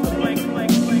blank,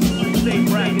 aim,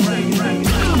 rack.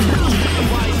 A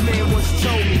wise man once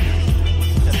told me,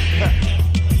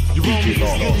 you're only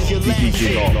as good as your last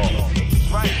hit.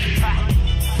 Right?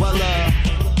 Well, it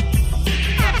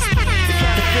kinda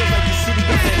feels like the city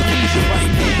got amnesia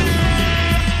right now.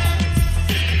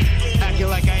 Acting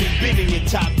like I ain't been in your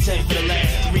top 10 for the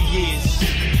last 3 years.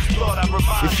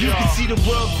 If you can see the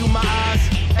world through my eyes,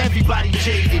 everybody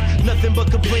jaded. Nothing but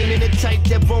complaining, the type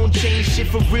that won't change shit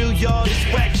for real, y'all. This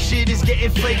whack shit is getting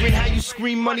flagrant. How you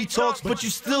scream money talks, but you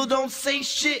still don't say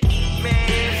shit.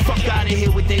 Man, fuck out of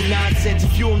here with that nonsense.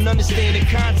 If you don't understand the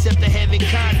concept of having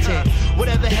content,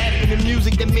 whatever happened to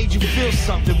music that made you feel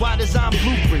something? Why design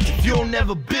blueprints if you don't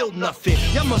never build nothing?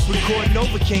 Y'all must record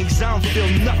Novocaine, cause I don't feel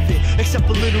nothing except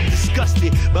a little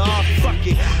disgusted. But fuck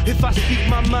it. If I speak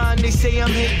my mind, they say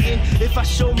I'm hating. If I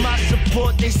show my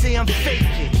support, they say I'm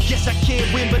faking. Yes, I can't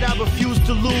win, but I refuse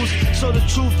to lose. So the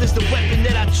truth is the weapon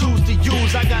that I choose to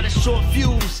use. I got a short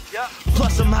fuse,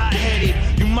 plus I'm hot-headed.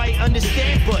 You might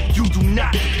understand, but you do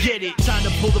not get it. Time to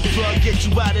pull the plug, get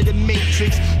you out of the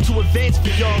matrix. To advance for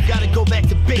y'all, gotta go back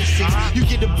to basics. You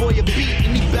get a boy a beat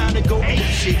and he bound to go ape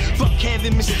shit. Fuck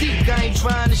having mystique, I ain't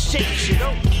trying to shake shit.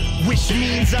 Which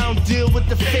means I don't deal with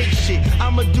the fake shit.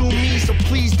 I'ma do me, so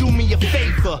please do me a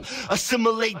favor.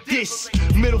 Assimilate this.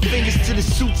 Middle fingers to the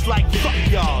suits like fuck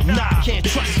y'all. Nah, I can't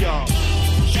trust y'all.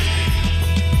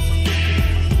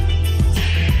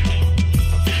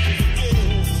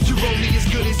 You're only as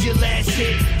good as your last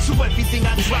hit. So everything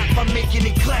I drop, I'm making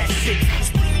it classic.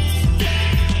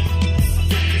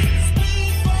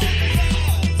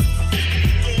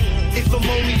 If I'm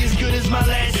only as good as my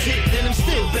last hit, then I'm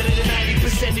still better than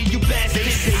 90% of you bastards.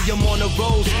 They say I'm on a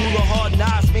roll, school of hard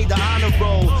knocks, made the honor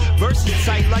roll. Verses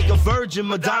tight like a virgin,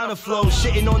 Madonna flow.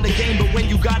 Shitting on the game, but when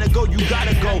you gotta go, you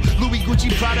gotta go. Louis,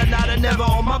 Gucci, Prada, nada, never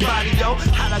on my body, yo.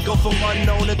 How'd I go from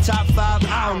unknown to top 5?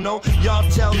 I don't know. Y'all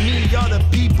tell me, y'all the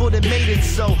people that made it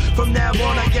so. From now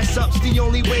on, I guess up's the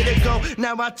only way to go.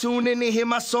 Now I tune in and hear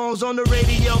my songs on the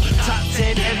radio. Top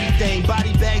 10, everything.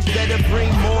 Body bags better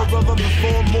bring more of them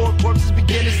before more corpses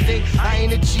begin to stink. I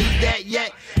ain't achieved that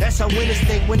yet. That's how winners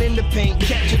think when in the paint.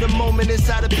 Capture the moment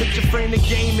inside a picture frame, the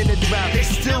game in the drought. They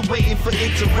still waiting for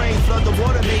it to rain. Flood the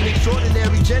water main,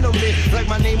 extraordinary gentleman. Like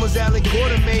my name was Alan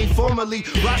Quartermain. Formerly,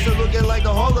 roster looking like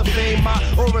the Hall of Fame. My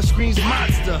aura screams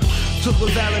monster. Took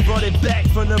what Alan, brought it back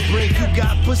from the brink. You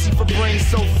got pussy for brains,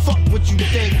 so fuck what you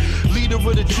think. Leader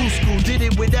of the true school, did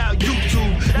it without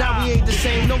YouTube. Now we ain't the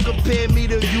same, don't compare me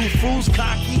to you fools.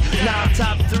 Cocky, now I'm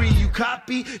top 3, you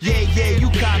copy? Yeah, you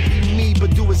copy me,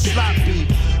 but do it sloppy.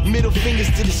 Middle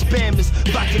fingers to the spammers,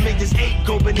 about to make this 8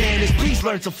 go bananas. Please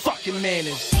learn some fucking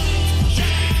manners.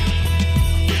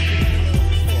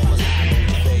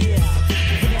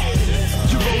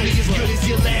 You're only as good as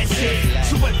your last hit,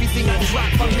 so everything I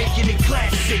drop, I'm making it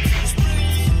classic.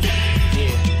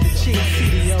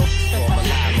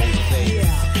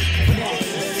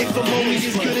 If I'm only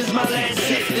as good as my last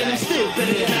hit, then I'm still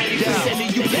better than 90%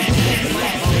 of you bastards.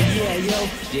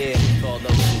 Yeah,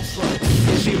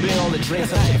 she bring all the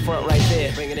drinks up to the front right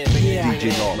there. Bring it in,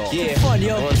 yeah. Fun,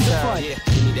 yo. One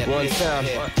time.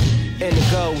 And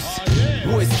it goes.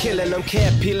 Boys killing them,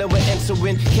 cat peeling, we're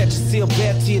entering. Catch a seal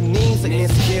back to your knees like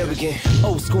insecure again.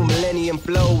 Old school millennium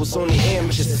flows on the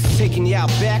amateurs. Taking you out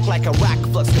back like a rock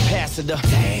flux capacitor.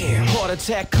 Damn. Heart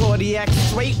attack, cardiac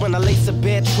straight when I lace a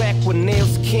bad track with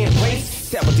nails can't race.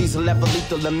 Sour diesel level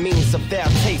lethal, the means of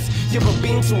foul taste. You're a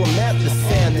beam to a map, the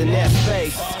sand in that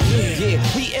space. Yeah,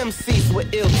 we MCs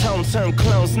with ill tone, turn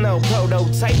clones, no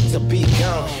prototype to be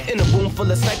gone. In a room full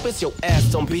of snipers, your ass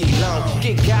don't belong.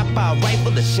 Get got by a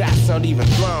rifle, the shots aren't even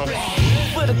thrown.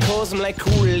 For the cause, I'm like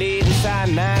Kool-Aid inside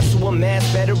 9, so a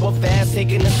mass better or fast,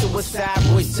 taking a suicide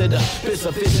voice to the biz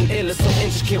of vision, ill so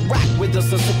intricate. Rock with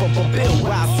us, a super bill,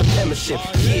 wild supremacy.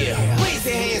 Yeah, raise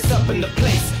your hands up in the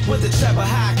place with the treble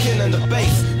high killing the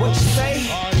bass. What you say?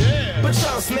 But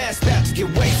y'all smashed out to get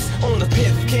waste. On the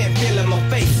pith, can't feel in my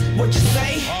face. What you say?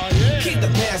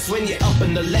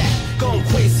 in the lap. Going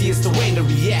crazy is the way to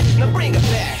react. Now bring it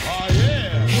back.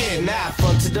 Head now,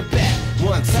 front to the back.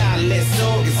 One time, let's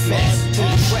all get smashed to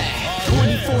the track.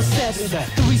 24/7,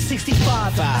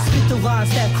 365. I spit the lines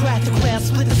that crack the ground,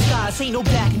 split the skies. Ain't no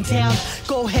backing down.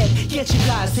 Go ahead, get your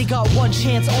guys. They got one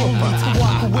chance only to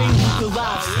walk away with their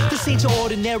lives. This ain't your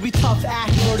ordinary tough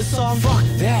act. Murder song, fuck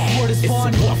that. Word is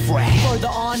born. Further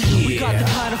on, we got the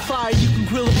kind of fire you can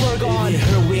grill a burger on. You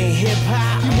heard we ain't hip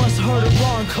hop. You must have heard it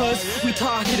wrong, cuz we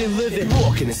talk it and live it.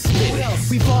 Walking and spitting.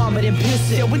 We vomit and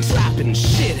piss it. Yeah, we dropping and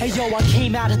shit. Hey yo, I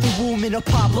came out of the room in a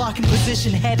pop locking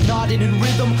position, head nodding in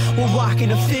rhythm. We're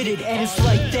rocking and fitted, and it's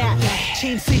like that.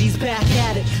 Chain City's back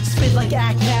at it. Spit like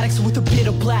acmatics with a bit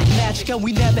of black magic, and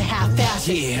we never half-ass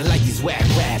it. Yeah, like these whack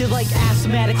rappers. They're like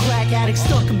asthmatic crack addicts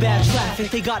stuck in bad traffic.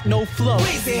 They got no flow.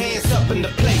 Raise your hands up in the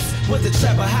place with the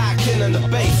treble high kin on the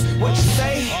bass. What you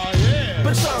say?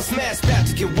 But Patron smash about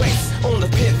to get waste. On the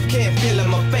pit, can't feel in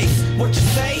my face. What you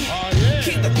say?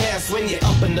 Kick the pants when you're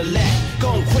up in the lap.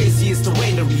 Going crazy is the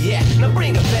way to react. Now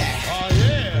bring it back.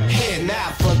 Head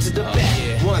now, front to the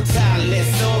back. One time,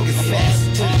 let's all get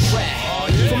smashed to the track.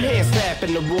 From hand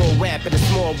slapping the raw rapping, the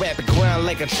small rapping ground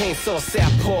like a chainsaw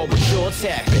southpaw with jaw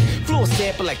tapping. Floor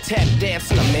sample like tap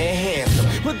dancing, a man handsome.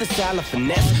 With the style of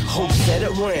finesse, hope set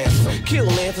it ransom. Kill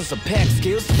lanterns, a pack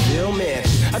skills to fill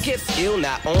matches. I get skill,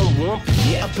 not on one,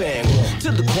 yeah, I bang one.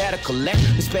 To the crowd to collect,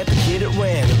 respect to get it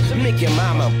random. To make your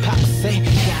mama and papa say,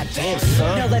 goddamn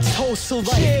son. Now let's toast to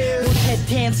life, with head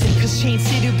dancing. Cause Chain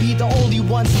City be the only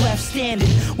ones left standing.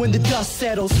 When the dust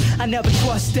settles, I never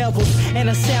trust devils. And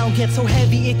a sound gets so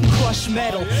heavy it can crush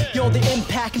metal. Yo, the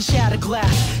impact can shatter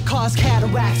glass, cause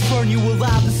cataracts, burn you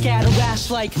alive and scatter ash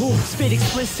like spit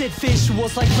explicit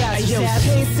visuals like rap. Hey, yo,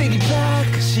 Chain City back.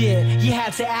 Shit, you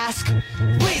had to ask.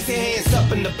 Raise your hands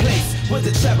up in the place with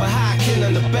the treble high kin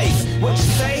on the bass. What you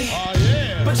say?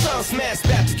 Patron smash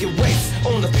about to get waste.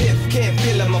 On the pit, can't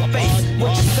feel in my face.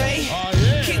 What you say?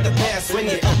 Kick the pants when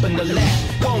you're up in the lap.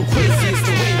 Going crazy is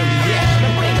the way to react.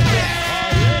 Now bring it back.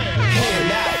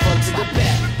 Hand out front to the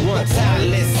back. One time,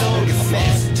 let's all get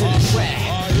smashed to the track.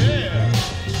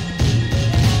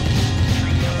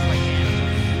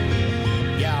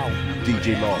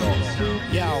 DJ Law.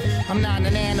 Yo, I'm not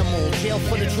an animal. Jail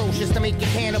full of atrocious to make you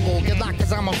cannibal. Get locked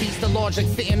cause I'm a beast of logic.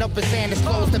 Fitting up his Sanders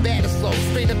clothes, the baddest flow.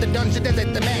 Straight up the dungeon to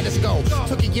let the maddest go.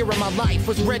 Took a year of my life,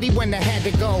 was ready when I had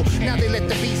to go. Now they let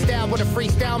the beast out with a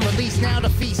freestyle. I'm released now, the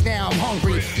feast now. I'm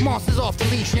hungry. Monsters off the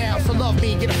leash now. So love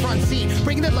me, get a front seat.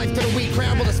 Bringing the life to the weak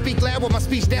crowd. Will I speak loud with my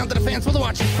speech down to the fans? Will I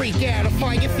watch you freak out? I'll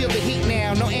find you feel the heat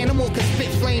now. No animal could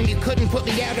spit flame. You couldn't put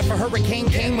me out if a hurricane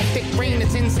came with thick rain.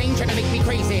 It's insane trying to make me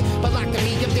crazy. But lock the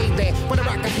medium daily. When I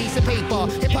rock a piece of paper,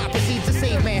 hip-hop proceeds to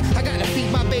save man. I gotta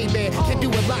feed my baby, can do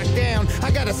a lockdown.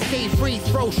 I gotta stay free,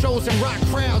 throw shows and rock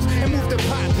crowds and move the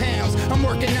pot pounds. I'm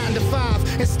working 9 to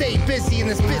 5 and stay busy in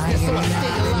this business so I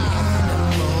stay alive.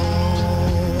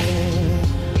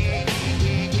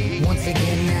 Once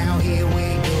again now here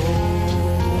we go.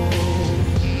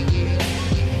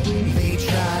 They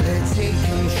try to take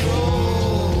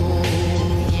control,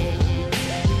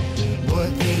 but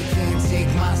they can't take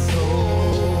my soul.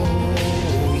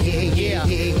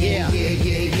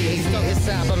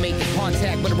 I'm making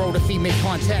contact with a road of female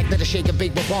contact. Let her shake a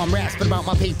big bomb rasping about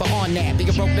my paper on that.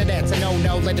 Bigger rope that's a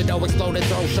no-no. Let the dough explode and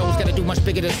throw shows. Gotta do much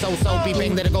bigger than so-so. Be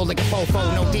bang, let it go like a fofo.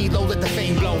 No D-low, let the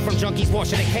fame blow. From junkies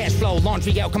washing the cash flow.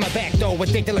 Laundry out, come my back door.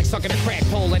 Addicted like sucking a crack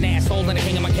pole. An asshole and a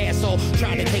king of my castle.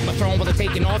 Trying to take my throne while they're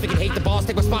taking off. You can hate the boss,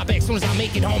 take my spot back soon as I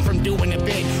make it home from doing it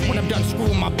big. When I'm done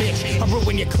screwing my bitch, I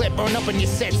ruin your clip. Burn up in your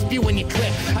set, spewing your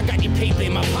clip. I got your paper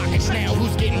in my pockets now.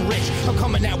 Who's getting rich? I'm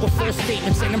coming out with full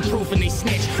statements and I'm proving they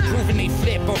snitch. Proving they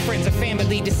flip, or friends or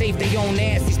family to save their own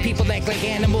ass. These people act like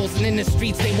animals, and in the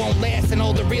streets they won't last, and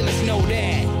all the realists know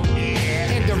that.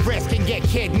 And the rest can get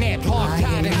kidnapped,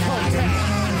 hog-tied, and cold-tied.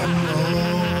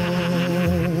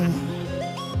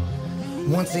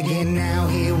 Once again, now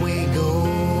here we go.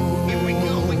 Here we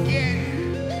go again.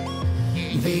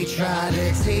 They try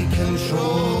to take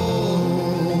control,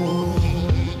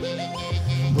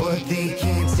 but they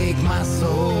can't take my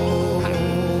soul.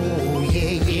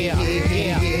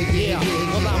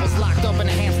 Well, I was locked up in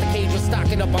a hamster cage, was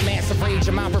stocking up a massive rage.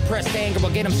 And my repressed anger will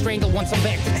get them strangled once I'm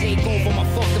back to take over my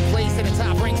fucking place. In the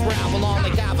top ranks where I belong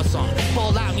like Adversaree.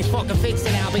 Fall out and you fucking fix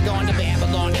and I'll be gone to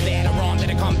Babylon. Nevada wrong, then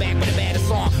I come back with a baddest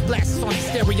song. Blast this on your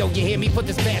stereo, you hear me? Put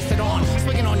this bastard on.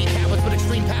 Swinging on your cowards with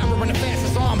extreme power and the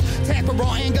fastest arm. Attack with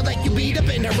raw anger like you beat up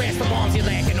in the rest of arms. You're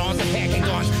lacking arms and packing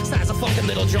guns. Size of fucking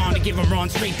Little John to give them wrong,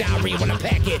 straight diarrhea when I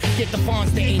pack it. Get the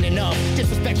funds, they ain't enough.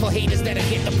 Disrespectful haters that'll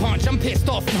get the punch. I'm pissed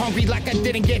off and hungry like I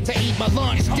didn't get to eat my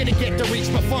lunch. Didn't get to reach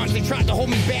my funds. They tried to hold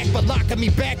me back, but locking me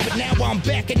back. But now I'm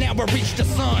back and now I reach the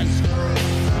sun.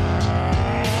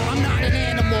 I'm not an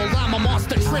animal, I'm a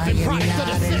monster-driven product of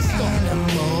the system.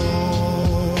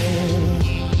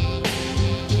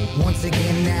 Once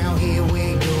again, now here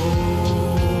we go.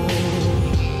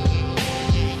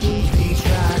 They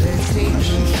try to take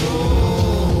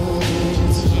control,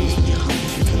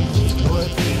 but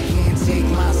they can't take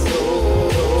my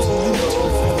soul.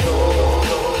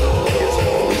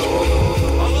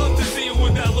 I love to see you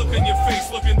with that look on your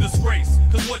face, looking disgrace.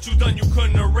 Cause what you done you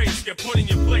couldn't erase, get put in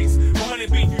your place. For honey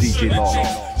beef you shouldn't have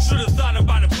chased. Should've thought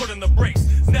about it, put in the brakes.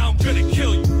 Now I'm gonna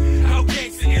kill you. How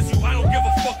gangsta is you? I don't give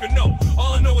a fuck or no.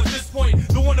 All I know at this point,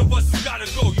 the one of us has gotta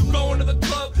go. You going to the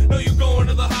club? No, you going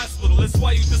to the hospital. That's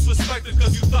why you disrespected,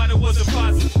 cause you thought it was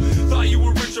impossible. Thought you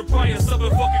were Richard Pryor, something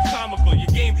fucking comical. Your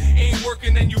game ain't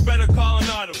working, then you better call an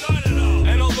audible.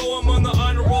 And although I'm on the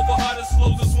honor roll for hottest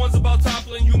flows, this one's about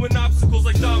toppling human obstacles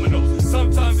like dominoes.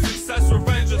 Sometimes success,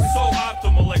 revenge is so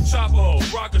optimal, like Chopper,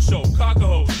 rock a show, cock a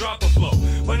hoe, drop a flow.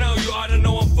 But now you ought to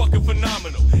know I'm fucking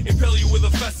phenomenal. Impale you with a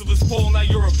festivus pole, now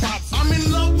you're a pop star. I'm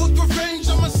in love with revenge,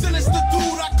 I'm a sinister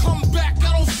dude. I come back,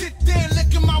 I don't sit there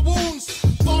licking my wounds.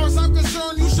 Far as I'm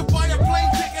concerned, you should buy a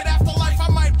plane ticket. After life, I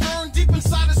might burn deep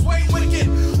inside his way wicked.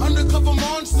 Undercover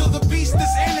monster, the beast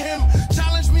is in him.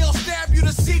 Challenge me, I'll stab you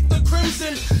to seek the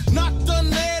crimson. Not done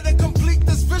there to complete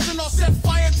this vision. I'll set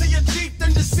fire to your Jeep,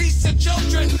 then decease your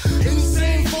children.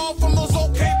 Insane fall from those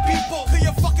okay people. To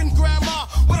your fucking grandma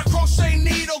with a crochet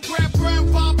needle. Grab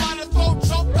grandpa by the throat,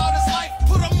 choke out his life.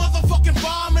 Put a motherfucking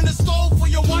bomb in the stove for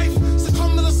your wife.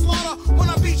 Succumb to the slaughter when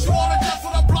I beat you all to death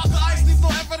with a block of ice. Leave no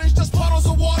evidence, just puddles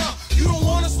of water. You don't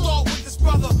wanna start with this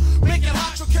brother. Make it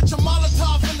hot, you'll catch a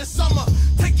Molotov in the summer.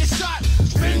 Take your shot,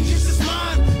 vengeance is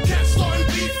mine. Can't start in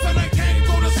beef and I can't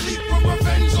go to sleep with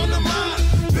revenge on the mind.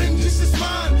 Vengeance is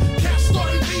mine. Can't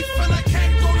start in beef and I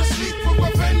can't go to sleep with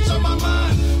revenge on my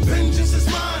mind. Vengeance is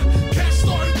mine. Can't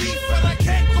start in beef and I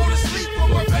can't go to sleep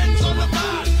with revenge on the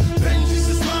mind. Vengeance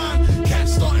is mine. Can't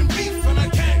start in beef and I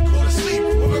can't go to sleep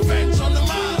with revenge on the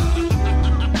mind.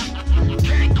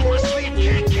 Can't go to sleep,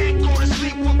 can't go to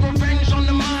sleep with revenge on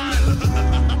the mind.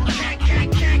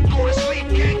 Can't go to sleep,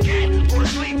 can't go to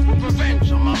sleep with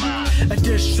revenge on my mind. A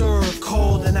dish served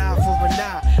cold, an eye for an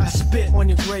eye. I spit on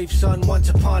your grave, son, once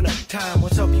upon a time.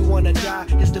 What's up, you wanna die?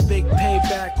 It's the big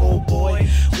payback, old boy.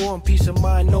 Warm peace of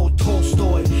mind, no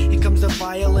Tolstoy. Here comes the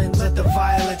violence, let the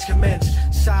violence commence.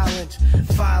 Silence,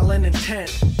 violent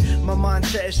intent. My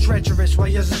mindset is treacherous, while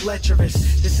yours is lecherous.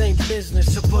 This ain't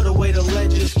business, so put away the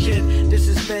ledgers, kid. This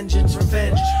is vengeance,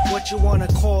 revenge. What you wanna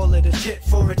call it? A tit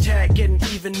for a tat, getting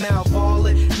even mouth, all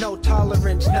it. No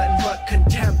tolerance, nothing but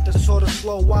contempt. A sort of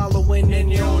slow wallowing in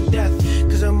your own death.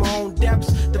 Cause in my own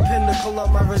depths, the pinnacle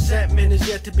of my resentment is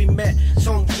yet to be met.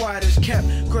 So I'm quiet as kept,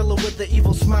 griller with the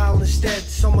evil smile instead.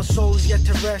 So my soul is yet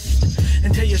to rest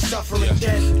until you're suffering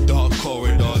dead. Dark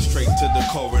corridor, straight to the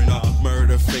coroner.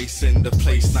 Murder face in the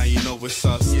place, now you know it's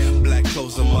us. Black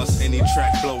clothes a must, any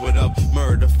track blow it up.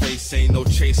 Murder face, ain't no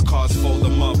chase cars, fold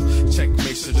them up.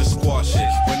 Checkmate, so just squash it.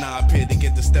 When I appear to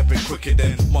get the stepping quicker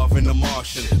than Marvin the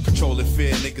Martian. Controlling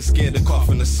fear, niggas scared of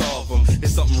coughing to solve them.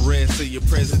 It's something rare, so your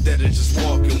president is just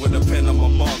walking with a pen, I'm a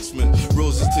marksman.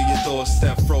 Roses to your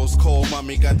doorstep, froze cold.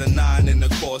 Mommy got the 9 in the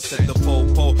corset, the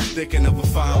po-po. They can never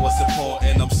find what's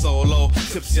important. I'm solo,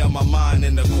 tipsy on my mind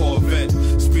in the Corvette.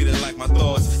 Speeding like my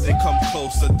thoughts, they come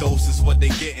closer. Dose is what they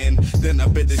getting, then I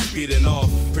bet they speeding off.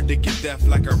 Predict your death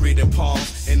like a reading palm.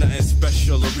 Ain't nothing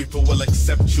special, a reaper will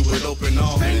accept you with open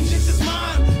arms. Vengeance is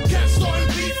mine. Can't start in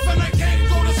beef and I can't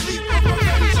go to sleep with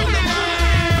revenge on the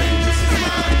mind. Vengeance is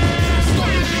mine. Can't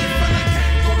start in beef and I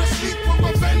can't go to sleep with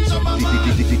revenge on my mind.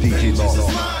 Vengeance is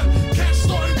mine. Can't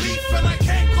start in beef and I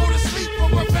can't go to sleep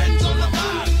with revenge on the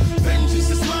mind. Vengeance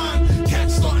is mine.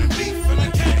 Can't start in beef and I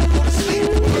can't go to sleep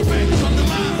with revenge on the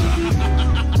mind.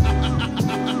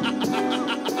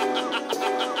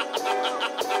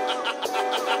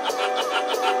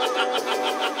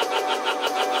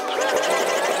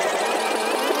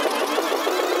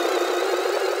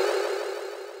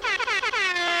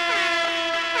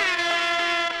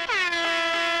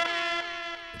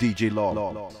 DJ Law.